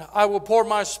ground. I will pour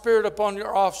my spirit upon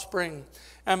your offspring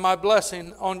and my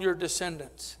blessing on your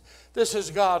descendants. This is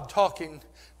God talking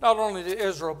not only to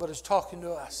Israel, but is talking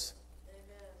to us.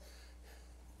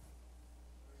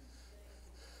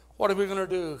 What are we going to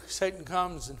do? Satan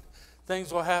comes and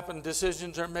things will happen.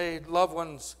 Decisions are made. Loved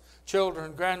ones,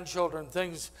 children, grandchildren,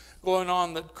 things going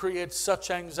on that create such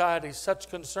anxiety, such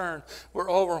concern. We're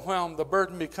overwhelmed. The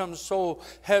burden becomes so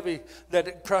heavy that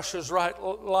it crushes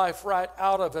life right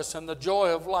out of us, and the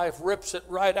joy of life rips it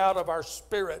right out of our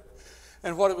spirit.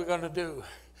 And what are we going to do?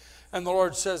 And the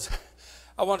Lord says,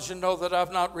 I want you to know that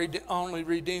I've not only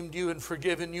redeemed you and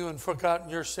forgiven you and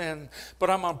forgotten your sin, but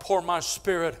I'm going to pour my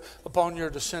spirit upon your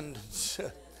descendants.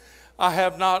 I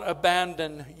have not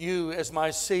abandoned you as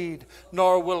my seed,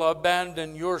 nor will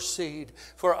abandon your seed.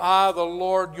 For I, the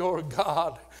Lord your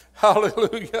God.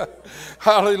 Hallelujah.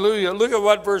 Hallelujah. Look at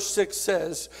what verse 6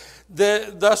 says.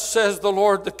 Thus says the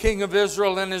Lord, the King of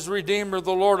Israel and his Redeemer,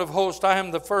 the Lord of hosts. I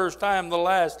am the first, I am the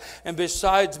last, and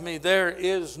besides me there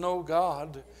is no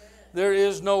God. There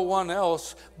is no one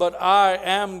else, but I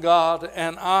am God,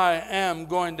 and I am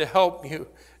going to help you.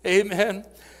 Amen.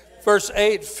 Verse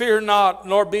 8, fear not,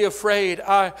 nor be afraid.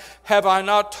 Have I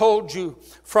not told you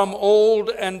from old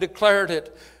and declared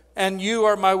it? And you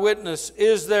are my witness.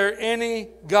 Is there any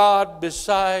God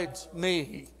besides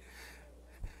me?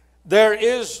 There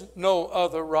is no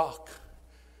other rock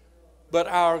but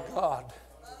our God.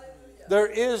 There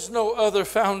is no other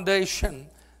foundation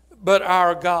but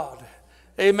our God.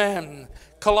 Amen.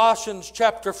 Colossians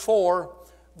chapter 4,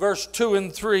 verse 2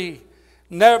 and 3.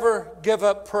 Never give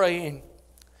up praying.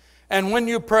 And when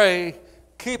you pray,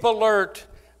 keep alert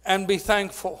and be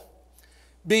thankful.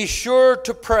 Be sure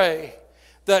to pray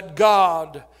that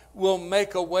God will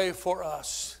make a way for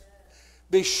us.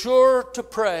 Be sure to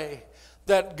pray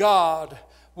that God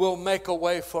will make a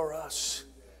way for us.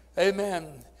 Amen.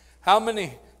 How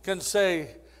many can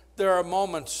say there are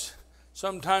moments,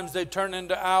 sometimes they turn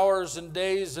into hours and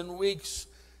days and weeks,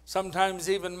 sometimes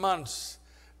even months,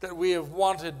 that we have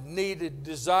wanted, needed,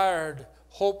 desired,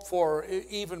 hoped for,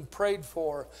 even prayed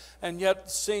for, and yet it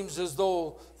seems as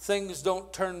though things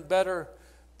don't turn better,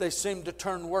 they seem to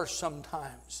turn worse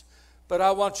sometimes. But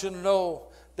I want you to know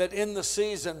that in the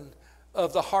season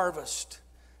of the harvest,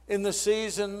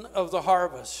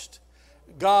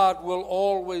 God will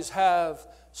always have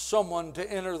someone to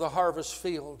enter the harvest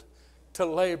field to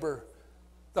labor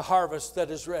the harvest that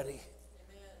is ready.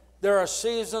 Amen. There are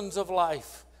seasons of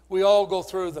life. We all go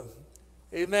through them.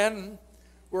 Amen.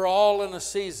 We're all in a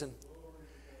season.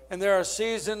 And there are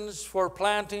seasons for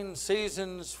planting,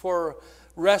 seasons for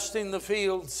resting the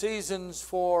field, seasons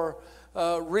for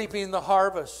reaping the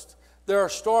harvest. There are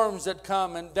storms that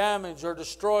come and damage or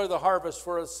destroy the harvest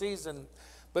for a season.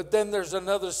 But then there's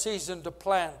another season to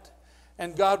plant.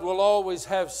 And God will always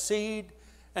have seed,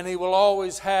 and He will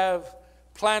always have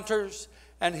planters,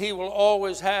 and He will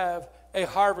always have a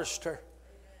harvester.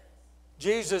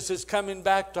 Jesus is coming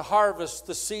back to harvest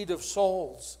the seed of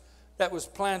souls that was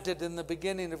planted in the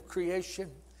beginning of creation.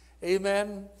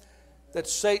 Amen. That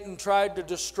Satan tried to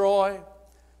destroy,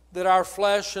 that our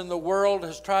flesh and the world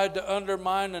has tried to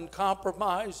undermine and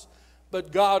compromise.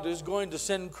 But God is going to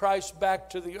send Christ back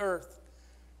to the earth.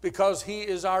 because He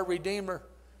is our Redeemer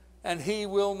and He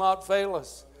will not fail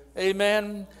us.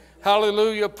 Amen.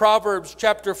 Hallelujah. Proverbs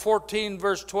chapter 14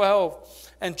 verse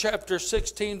 12 and chapter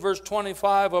 16 verse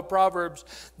 25 of Proverbs.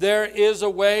 There is a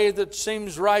way that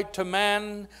seems right to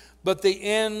man, but the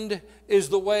end is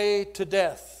the way to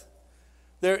death.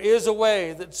 There is a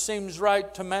way that seems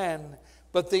right to man,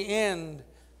 but the end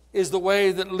is the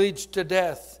way that leads to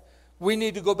death. We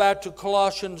need to go back to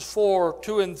Colossians 4,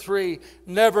 2 and 3.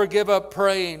 Never give up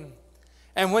praying.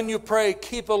 And when you pray,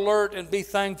 keep alert and be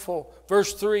thankful.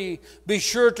 Verse 3, be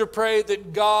sure to pray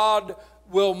that God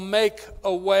will make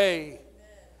a way.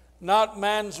 Not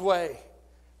man's way.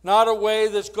 Not a way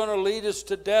that's going to lead us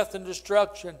to death and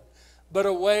destruction, but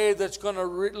a way that's going to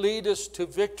lead us to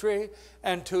victory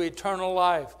and to eternal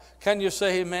life. Can you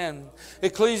say amen?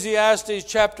 Ecclesiastes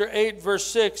chapter 8 verse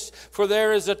 6, for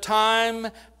there is a time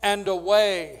and a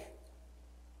way.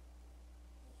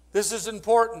 This is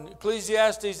important.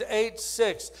 Ecclesiastes 8,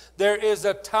 6. There is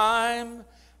a time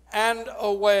and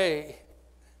a way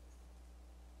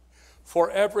for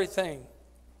everything,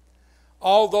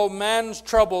 although man's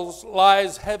troubles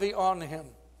lies heavy on him.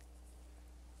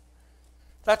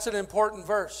 That's an important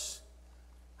verse.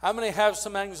 How many have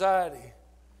some anxiety,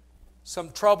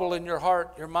 some trouble in your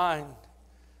heart, your mind,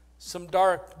 some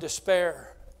dark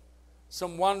despair,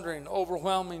 some wondering,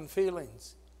 overwhelming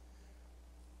feelings?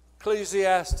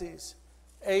 Ecclesiastes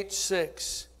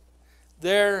 8:6.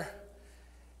 There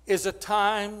is a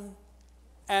time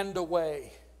and a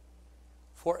way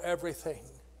for everything.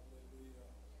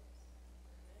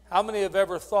 How many have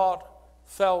ever thought,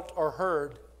 felt, or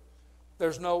heard,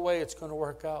 there's no way it's going to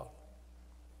work out?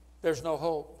 There's no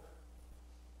hope.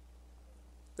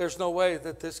 There's no way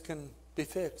that this can be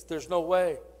fixed. There's no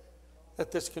way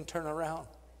that this can turn around.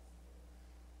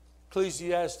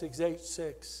 Ecclesiastes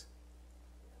 8:6.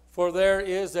 For there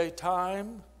is a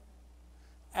time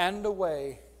and a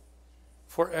way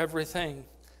for everything.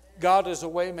 God is a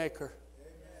waymaker.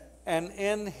 And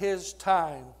in His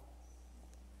time,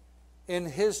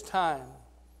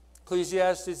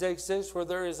 Ecclesiastes 8:6, for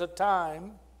there is a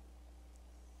time.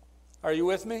 Are you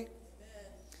with me?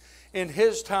 In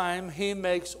His time, He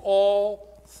makes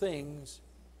all things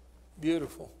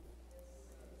beautiful.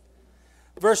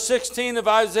 Verse 16 of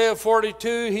Isaiah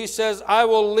 42, He says, I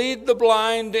will lead the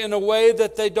blind in a way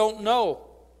that they don't know.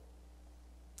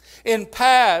 In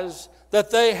paths that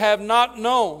they have not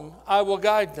known, I will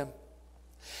guide them.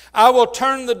 I will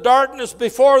turn the darkness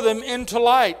before them into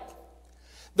light,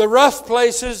 the rough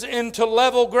places into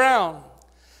level ground.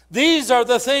 These are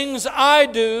the things I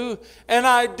do, and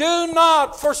I do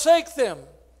not forsake them.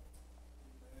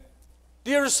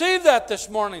 Do you receive that this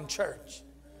morning, church?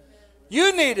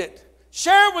 You need it.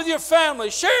 Share it with your family.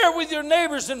 Share it with your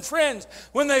neighbors and friends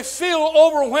when they feel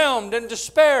overwhelmed and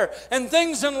despair and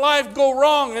things in life go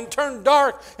wrong and turn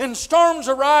dark and storms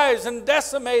arise and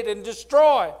decimate and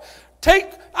destroy. Take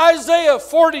Isaiah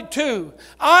 42.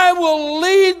 I will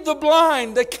lead the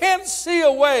blind. They can't see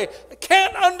a way. They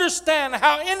can't understand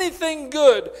how anything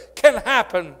good can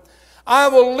happen. I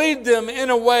will lead them in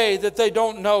a way that they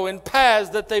don't know. In paths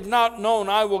that they've not known,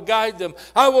 I will guide them.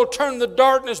 I will turn the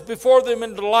darkness before them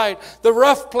into light, the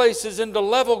rough places into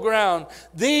level ground.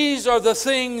 These are the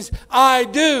things I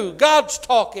do. God's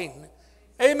talking.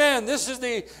 Amen. This is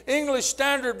the English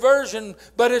Standard Version,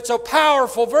 but it's a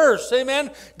powerful verse. Amen.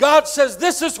 God says,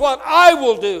 this is what I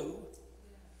will do.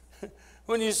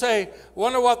 When you say,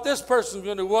 wonder what this person's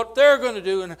going to do, what they're going to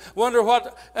do, and wonder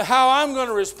how I'm going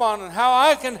to respond and how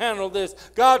I can handle this.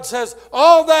 God says,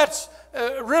 all that's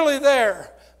really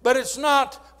there, but it's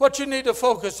not what you need to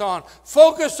focus on.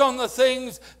 Focus on the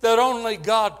things that only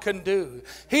God can do.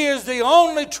 He is the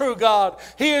only true God.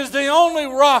 He is the only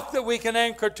rock that we can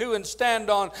anchor to and stand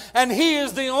on. And He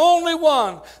is the only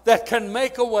one that can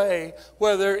make a way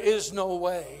where there is no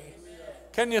way.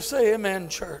 Can you say amen,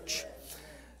 church?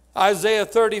 Isaiah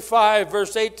 35,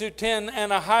 verse 8 to 10,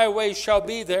 and a highway shall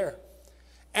be there,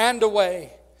 and a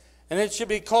way, and it shall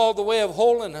be called the way of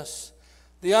holiness.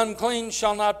 The unclean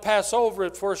shall not pass over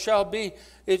it, for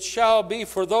it shall be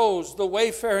for those, the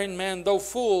wayfaring men, though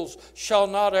fools, shall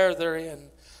not err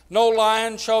therein. No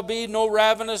lion shall be, no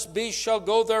ravenous beast shall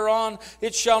go thereon.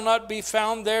 It shall not be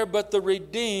found there, but the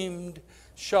redeemed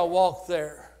shall walk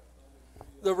there.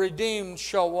 The redeemed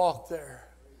shall walk there.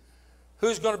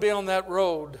 Who's going to be on that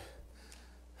road?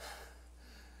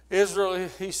 Israel,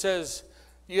 He says,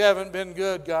 you haven't been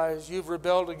good, guys. You've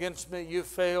rebelled against me. You've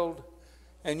failed,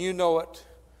 and you know it.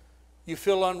 You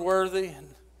feel unworthy, and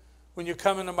when you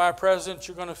come into my presence,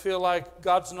 you're going to feel like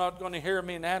God's not going to hear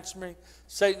me and answer me.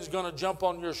 Satan's going to jump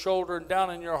on your shoulder and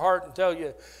down in your heart and tell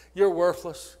you, you're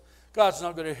worthless. God's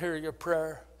not going to hear your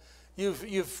prayer.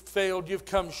 you've failed, you've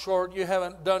come short, you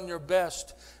haven't done your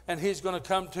best. And He's going to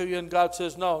come to you and God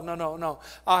says, no.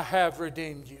 I have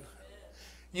redeemed you.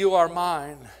 You are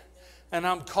mine. And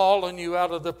I'm calling you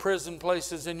out of the prison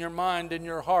places in your mind, in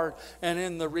your heart, and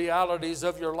in the realities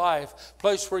of your life.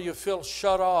 Place where you feel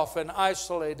shut off and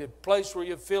isolated. Place where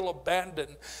you feel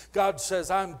abandoned. God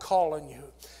says, I'm calling you.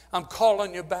 I'm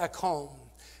calling you back home.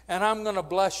 And I'm going to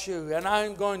bless you. And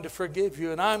I'm going to forgive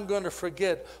you. And I'm going to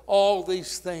forget all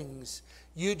these things.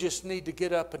 You just need to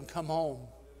get up and come home.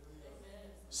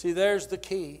 See, there's the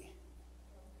key.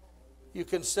 You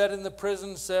can sit in the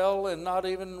prison cell and not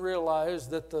even realize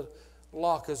that the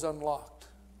lock is unlocked.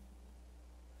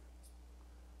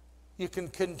 You can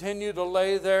continue to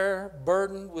lay there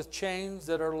burdened with chains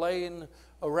that are laying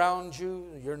around you,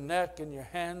 your neck and your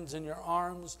hands and your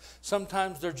arms.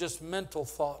 Sometimes they're just mental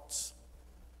thoughts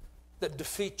that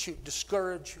defeat you,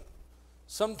 discourage you.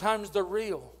 Sometimes they're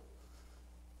real.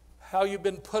 How you've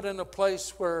been put in a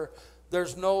place where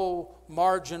there's no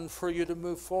margin for you to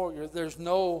move forward. There's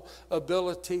no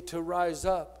ability to rise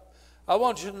up. I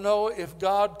want you to know, if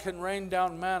God can rain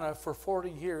down manna for 40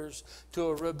 years to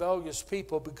a rebellious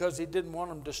people because He didn't want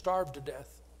them to starve to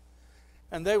death.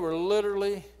 And they were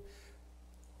literally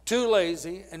too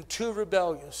lazy and too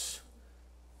rebellious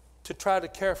to try to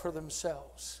care for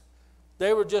themselves.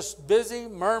 They were just busy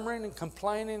murmuring and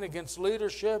complaining against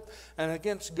leadership and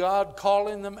against God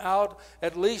calling them out.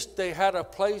 At least they had a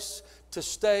place to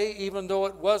stay, even though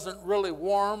it wasn't really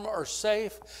warm or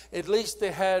safe. At least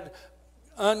they had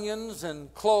onions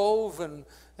and clove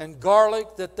and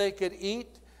garlic that they could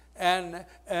eat. And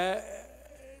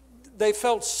they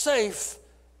felt safe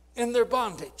in their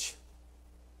bondage.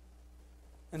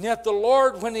 And yet the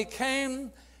Lord, when He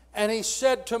came and He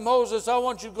said to Moses, I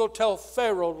want you to go tell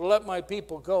Pharaoh to let my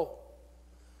people go.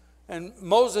 And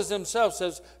Moses himself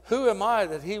says, who am I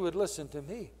that he would listen to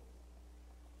me?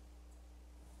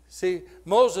 See,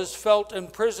 Moses felt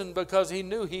imprisoned because he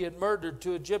knew he had murdered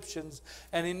 2 Egyptians,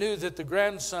 and he knew that the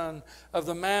grandson of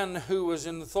the man who was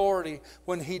in authority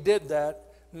when he did that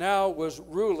now was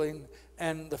ruling,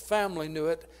 and the family knew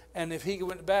it, and if he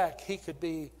went back, he could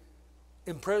be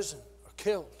imprisoned or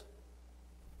killed.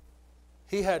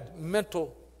 He had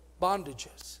mental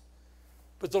bondages.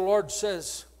 But the Lord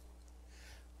says,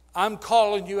 I'm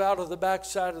calling you out of the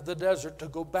backside of the desert to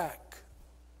go back.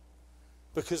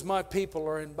 Because my people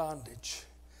are in bondage.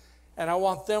 And I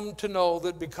want them to know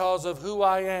that because of who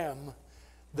I am,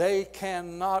 they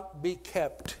cannot be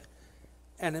kept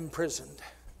and imprisoned.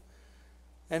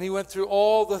 And he went through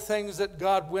all the things that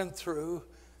God went through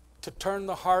to turn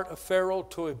the heart of Pharaoh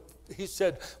to him. He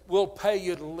said, we'll pay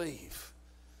you to leave.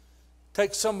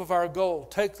 Take some of our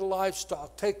gold. Take the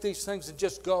livestock. Take these things and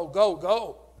just go, go,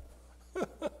 go.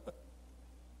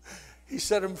 He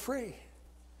set them free.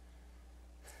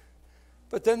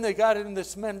 But then they got in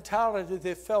this mentality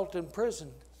they felt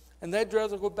imprisoned. And they'd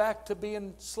rather go back to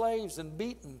being slaves and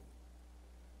beaten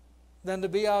than to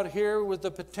be out here with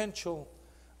the potential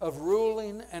of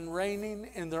ruling and reigning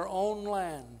in their own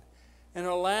land. In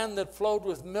a land that flowed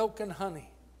with milk and honey.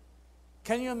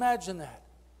 Can you imagine that?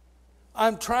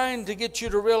 I'm trying to get you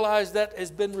to realize that has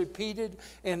been repeated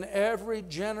in every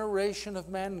generation of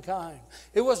mankind.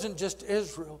 It wasn't just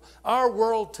Israel. Our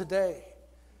world today.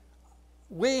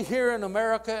 We here in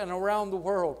America and around the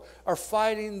world are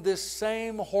fighting this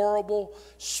same horrible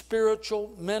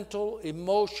spiritual, mental,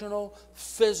 emotional,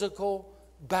 physical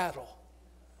battle.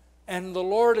 And the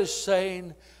Lord is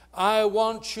saying, I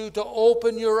want you to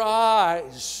open your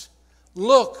eyes.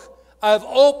 Look, I've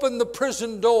opened the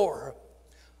prison door.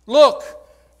 Look,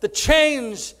 the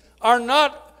chains are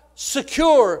not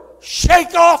secure.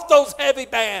 Shake off those heavy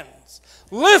bands.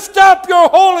 Lift up your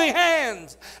holy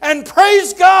hands and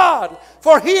praise God,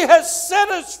 for He has set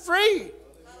us free.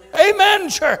 Amen,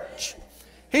 church.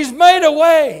 He's made a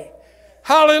way.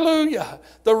 Hallelujah.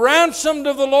 The ransomed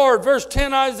of the Lord, verse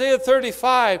 10, Isaiah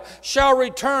 35, shall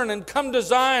return and come to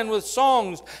Zion with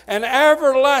songs, and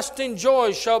everlasting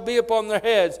joy shall be upon their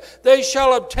heads. They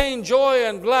shall obtain joy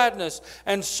and gladness,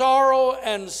 and sorrow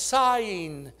and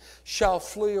sighing shall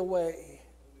flee away.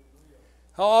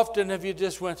 How often have you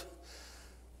just went,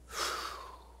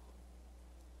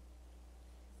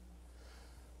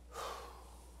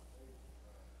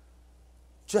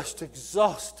 just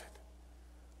exhausted,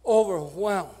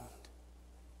 overwhelmed?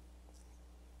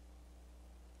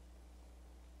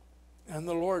 And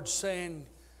the Lord's saying,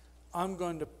 I'm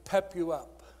going to pep you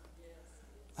up.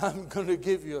 I'm going to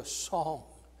give you a song.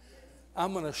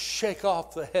 I'm going to shake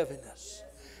off the heaviness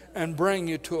and bring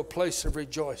you to a place of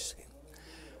rejoicing.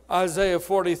 Isaiah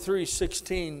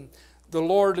 43:16, the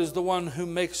Lord is the one who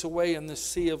makes a way in the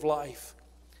sea of life,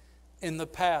 in the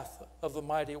path of the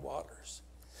mighty waters.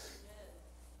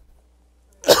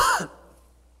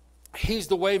 He's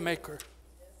the Waymaker.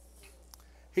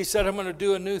 He said, I'm going to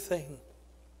do a new thing.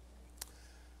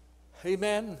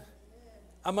 Amen.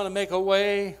 I'm going to make a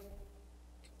way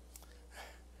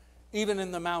even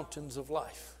in the mountains of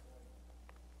life,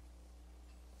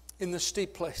 in the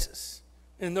steep places,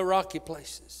 in the rocky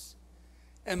places,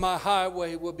 and my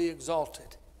highway will be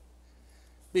exalted.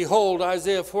 Behold,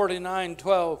 Isaiah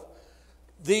 49:12,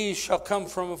 these shall come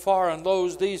from afar, and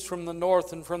these from the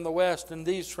north and from the west, and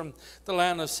these from the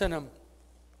land of Sinim.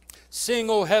 Sing,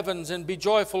 O heavens, and be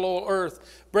joyful, O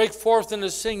earth. Break forth into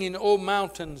singing, O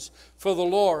mountains, for the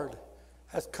Lord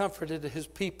hath comforted his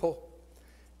people,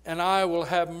 and I will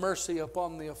have mercy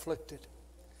upon the afflicted.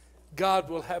 God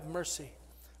will have mercy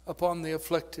upon the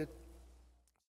afflicted.